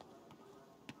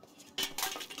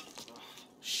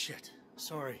 Shit.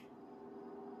 Sorry.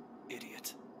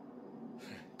 Idiot.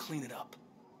 Clean it up.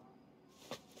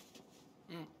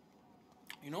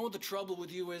 You know what the trouble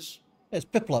with you is? It's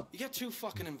Piplup. You get too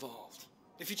fucking involved.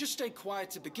 If you just stay quiet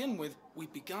to begin with,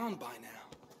 we'd be gone by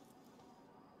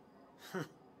now.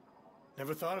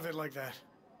 Never thought of it like that.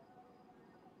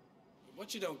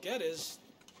 What you don't get is,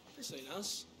 this ain't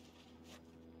us.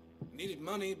 Needed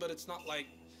money, but it's not like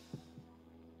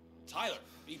Tyler.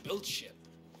 He builds shit.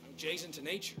 You know, Jay's into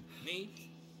nature.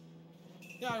 Me?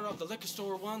 Yeah, I robbed the liquor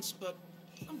store once, but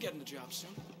I'm getting a job soon.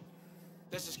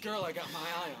 There's this girl I got my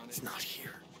eye on. It's not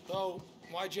here. Though,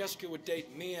 why Jessica would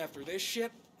date me after this shit,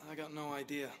 I got no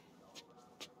idea.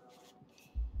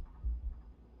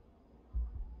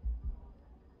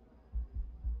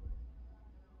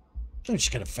 I'm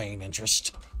just gonna feign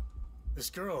interest. This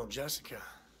girl, Jessica,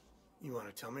 you want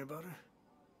to tell me about her?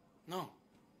 No,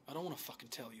 I don't want to fucking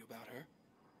tell you about her.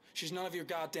 She's none of your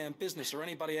goddamn business or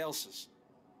anybody else's.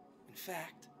 In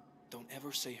fact, don't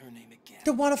ever say her name again.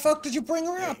 Then why the fuck did you bring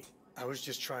her up? I was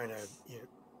just trying to, you know...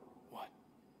 What?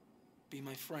 Be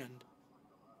my friend?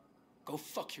 Go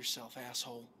fuck yourself,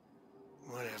 asshole.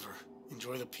 Whatever.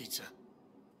 Enjoy the pizza.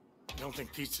 I don't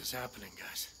think pizza's happening,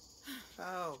 guys.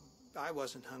 Oh, I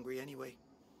wasn't hungry anyway.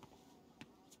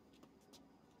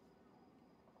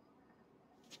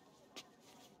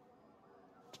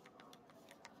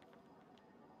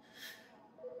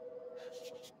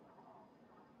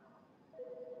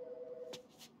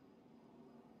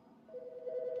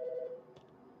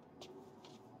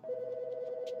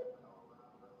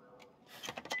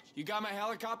 You got my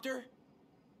helicopter?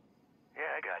 Yeah,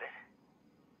 I got it.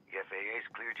 The FAA's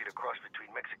cleared you to cross between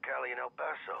Mexicali and El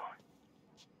Paso.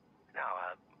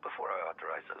 Now, before I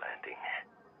authorize the landing,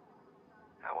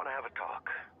 I want to have a talk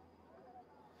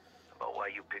about why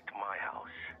you picked my house.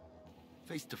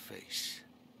 Face to face,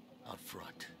 out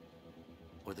front,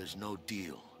 where there's no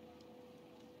deal.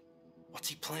 What's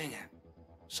he playing at?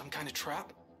 Some kind of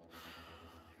trap?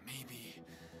 Maybe.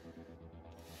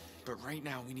 But right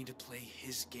now, we need to play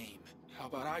his game. How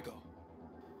about I go?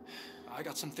 I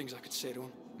got some things I could say to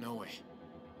him. No way.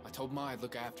 I told Ma I'd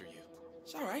look after you.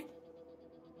 It's all right.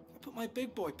 I put my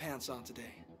big boy pants on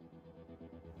today.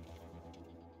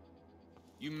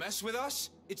 You mess with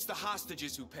us, it's the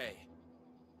hostages who pay.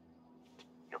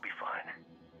 You'll be fine.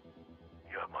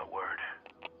 You have my word.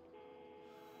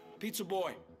 Pizza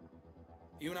boy,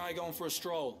 you and I going for a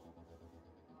stroll.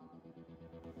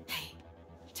 Hey,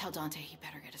 tell Dante he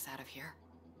better get us out of here.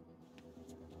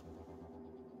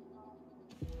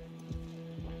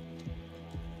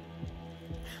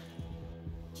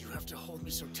 You have to hold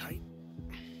me so tight.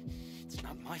 It's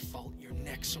not my fault your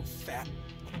neck's so fat.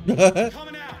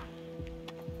 Coming out!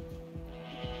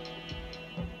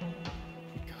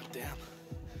 Goddamn.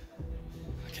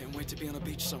 I can't wait to be on a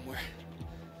beach somewhere.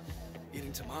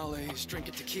 Eating tamales,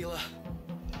 drinking tequila.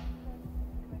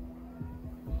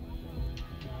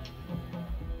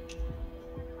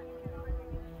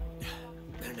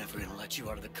 They're never gonna let you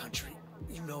out of the country.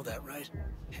 You know that, right?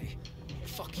 Hey,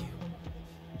 fuck you.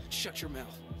 Shut your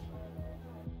mouth.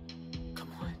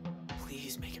 Come on,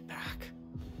 please make it back.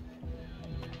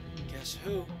 Guess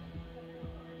who?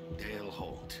 Dale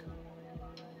Holt.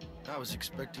 I was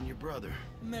expecting your brother.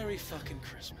 Merry fucking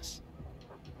Christmas.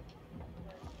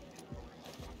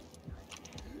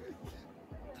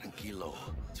 Tranquilo.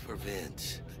 It's for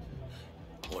Vince.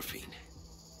 Morphine.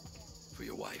 For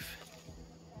your wife.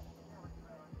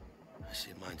 I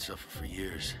seen mine suffer for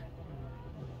years.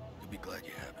 You'll be glad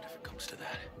you have it if it comes to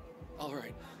that. All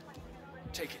right.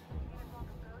 Take it.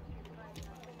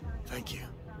 Thank you.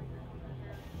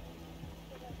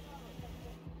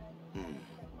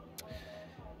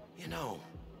 You know,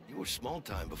 you were small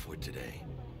time before today.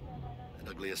 An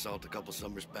ugly assault a couple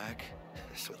summers back.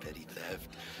 Some petty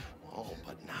theft. Oh,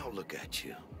 but now look at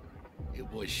you. You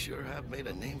boys sure have made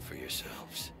a name for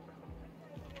yourselves.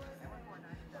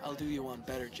 I'll do you one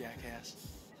better, jackass.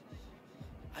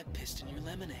 I pissed in your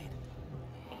lemonade.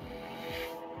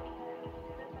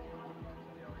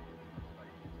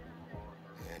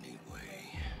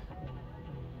 Anyway,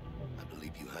 I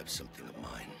believe you have something of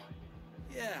mine.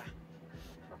 Yeah.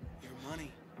 Your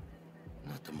money.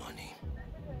 Not the money.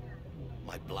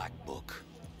 My black book.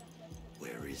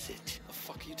 Where is it? The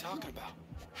fuck are you talking about?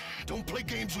 Don't play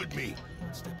games with me.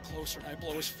 One step closer and I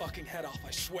blow his fucking head off,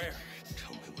 I swear.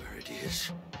 Tell me where it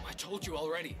is. I told you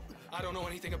already. I don't know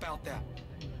anything about that.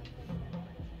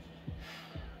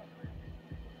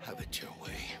 Have it your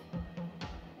way.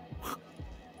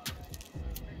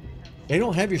 They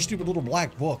don't have your stupid little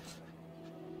black book.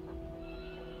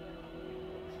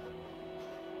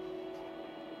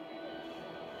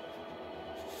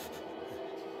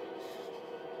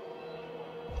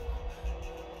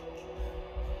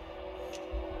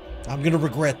 I'm gonna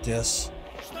regret this.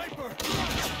 Sniper!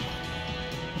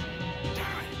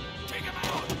 Take him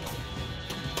out!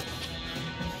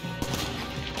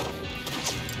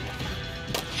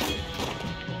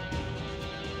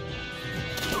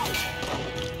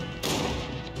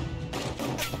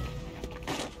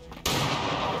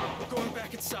 We're going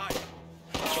back inside.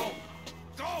 Go!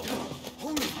 Go!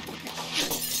 Holy fucking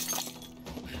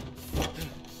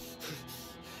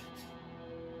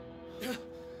shit!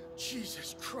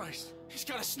 Jesus Christ. He's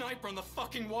got a sniper on the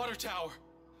fucking water tower.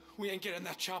 We ain't getting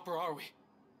that chopper, are we?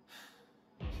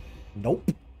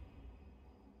 Nope.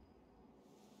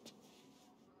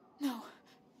 No.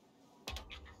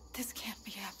 This can't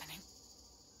be happening.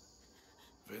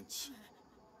 Vince,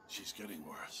 she's getting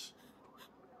worse.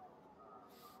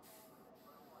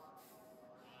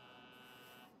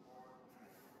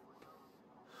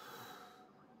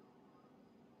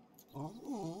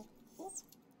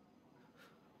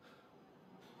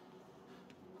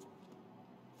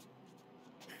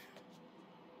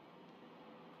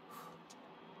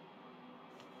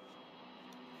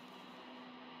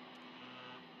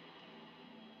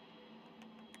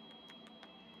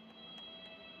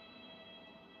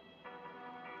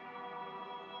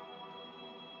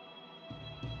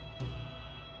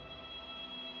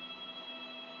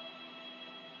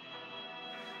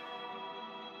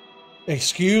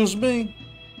 Excuse me?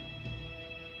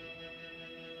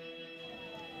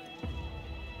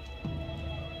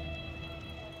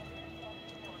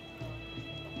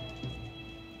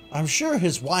 I'm sure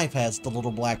his wife has the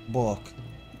little black book.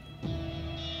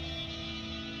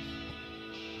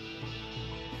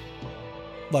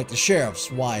 Like the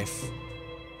sheriff's wife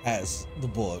has the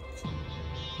book,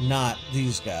 not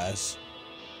these guys.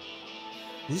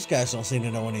 These guys don't seem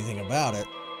to know anything about it.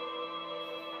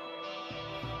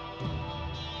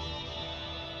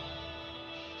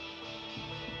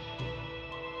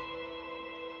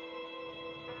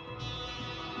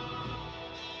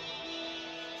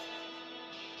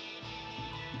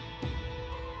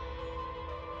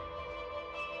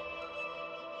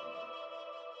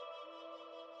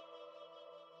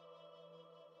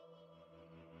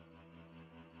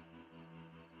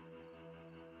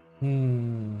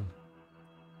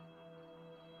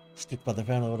 Stick by the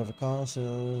family, whatever costs.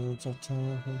 Tough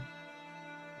time.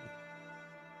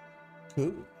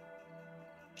 Cool.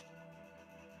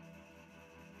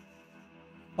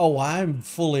 Oh, I'm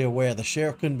fully aware the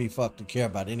sheriff couldn't be fucked to care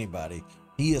about anybody.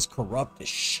 He is corrupt as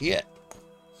shit.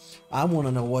 I want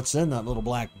to know what's in that little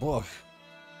black book.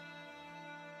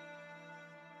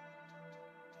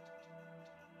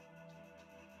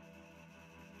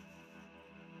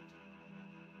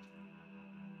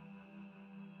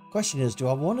 Question is, do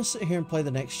I want to sit here and play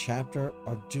the next chapter,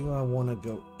 or do I want to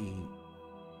go eat?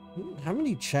 How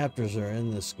many chapters are in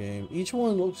this game? Each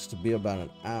one looks to be about an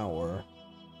hour.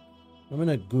 I'm going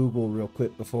to Google real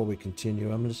quick before we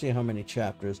continue. I'm going to see how many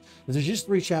chapters. If there's just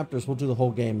 3 chapters, we'll do the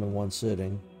whole game in one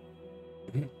sitting.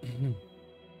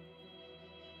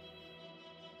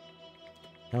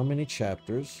 How many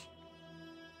chapters?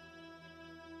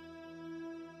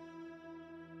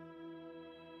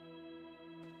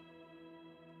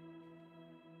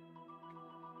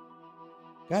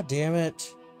 God damn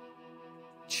it.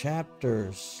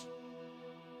 Chapters.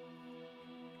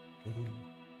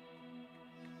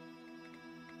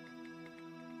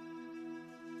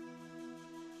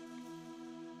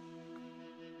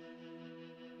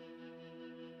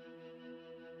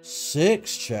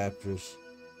 Six chapters.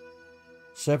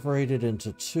 Separated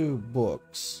into 2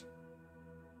 books.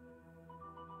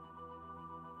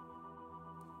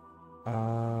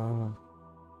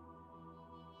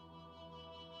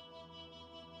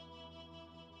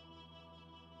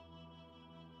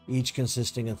 Each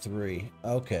consisting of 3.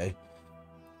 Okay.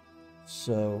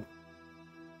 So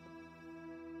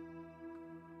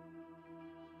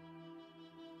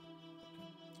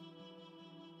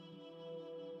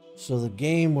the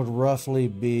game would roughly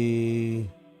be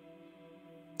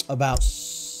about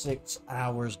 6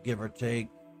 hours, give or take.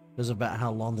 is about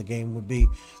how long the game would be.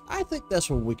 I think that's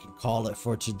what we can call it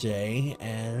for today,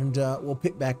 and we'll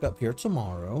pick back up here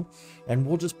tomorrow, and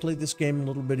we'll just play this game a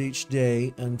little bit each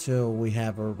day until we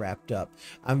have her wrapped up.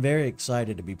 I'm very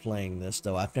excited to be playing this,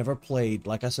 though. I've never played,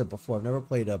 like I said before, I've never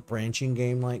played a branching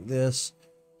game like this.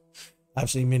 I've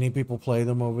seen many people play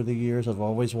them over the years. I've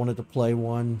always wanted to play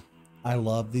one. I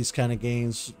love these kind of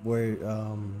games where,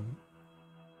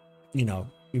 you know,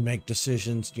 you make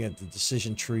decisions, you have the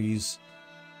decision trees.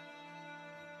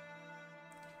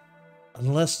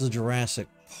 Unless the Jurassic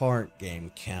Park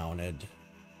game counted.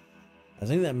 I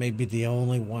think that may be the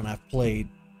only one I've played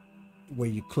where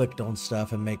you clicked on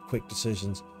stuff and make quick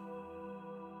decisions.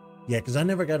 Yeah, because I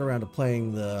never got around to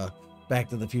playing the Back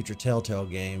to the Future Telltale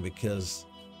game because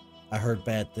I heard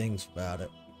bad things about it.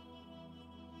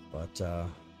 But I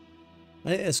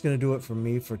think that's going to do it for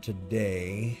me for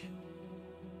today.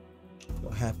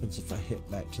 What happens if I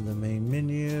hit back to the main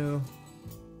menu?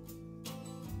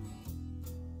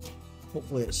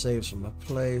 Hopefully it saves from a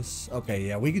place. Okay,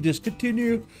 yeah, we can just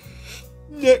continue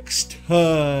next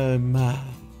time. My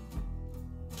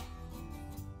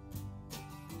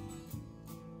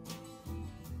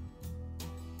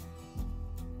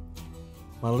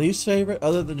least favorite,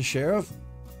 other than the sheriff?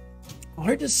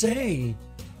 Hard to say.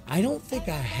 I don't think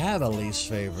I have a least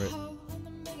favorite.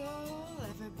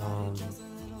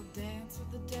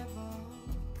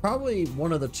 Probably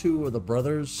one of the two of the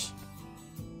brothers.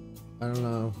 I don't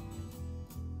know.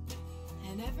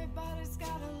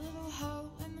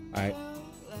 Alright.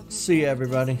 See you,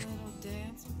 everybody.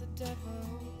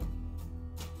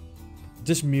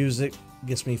 This music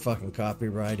gets me fucking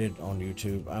copyrighted on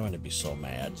YouTube. I'm gonna be so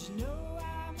mad.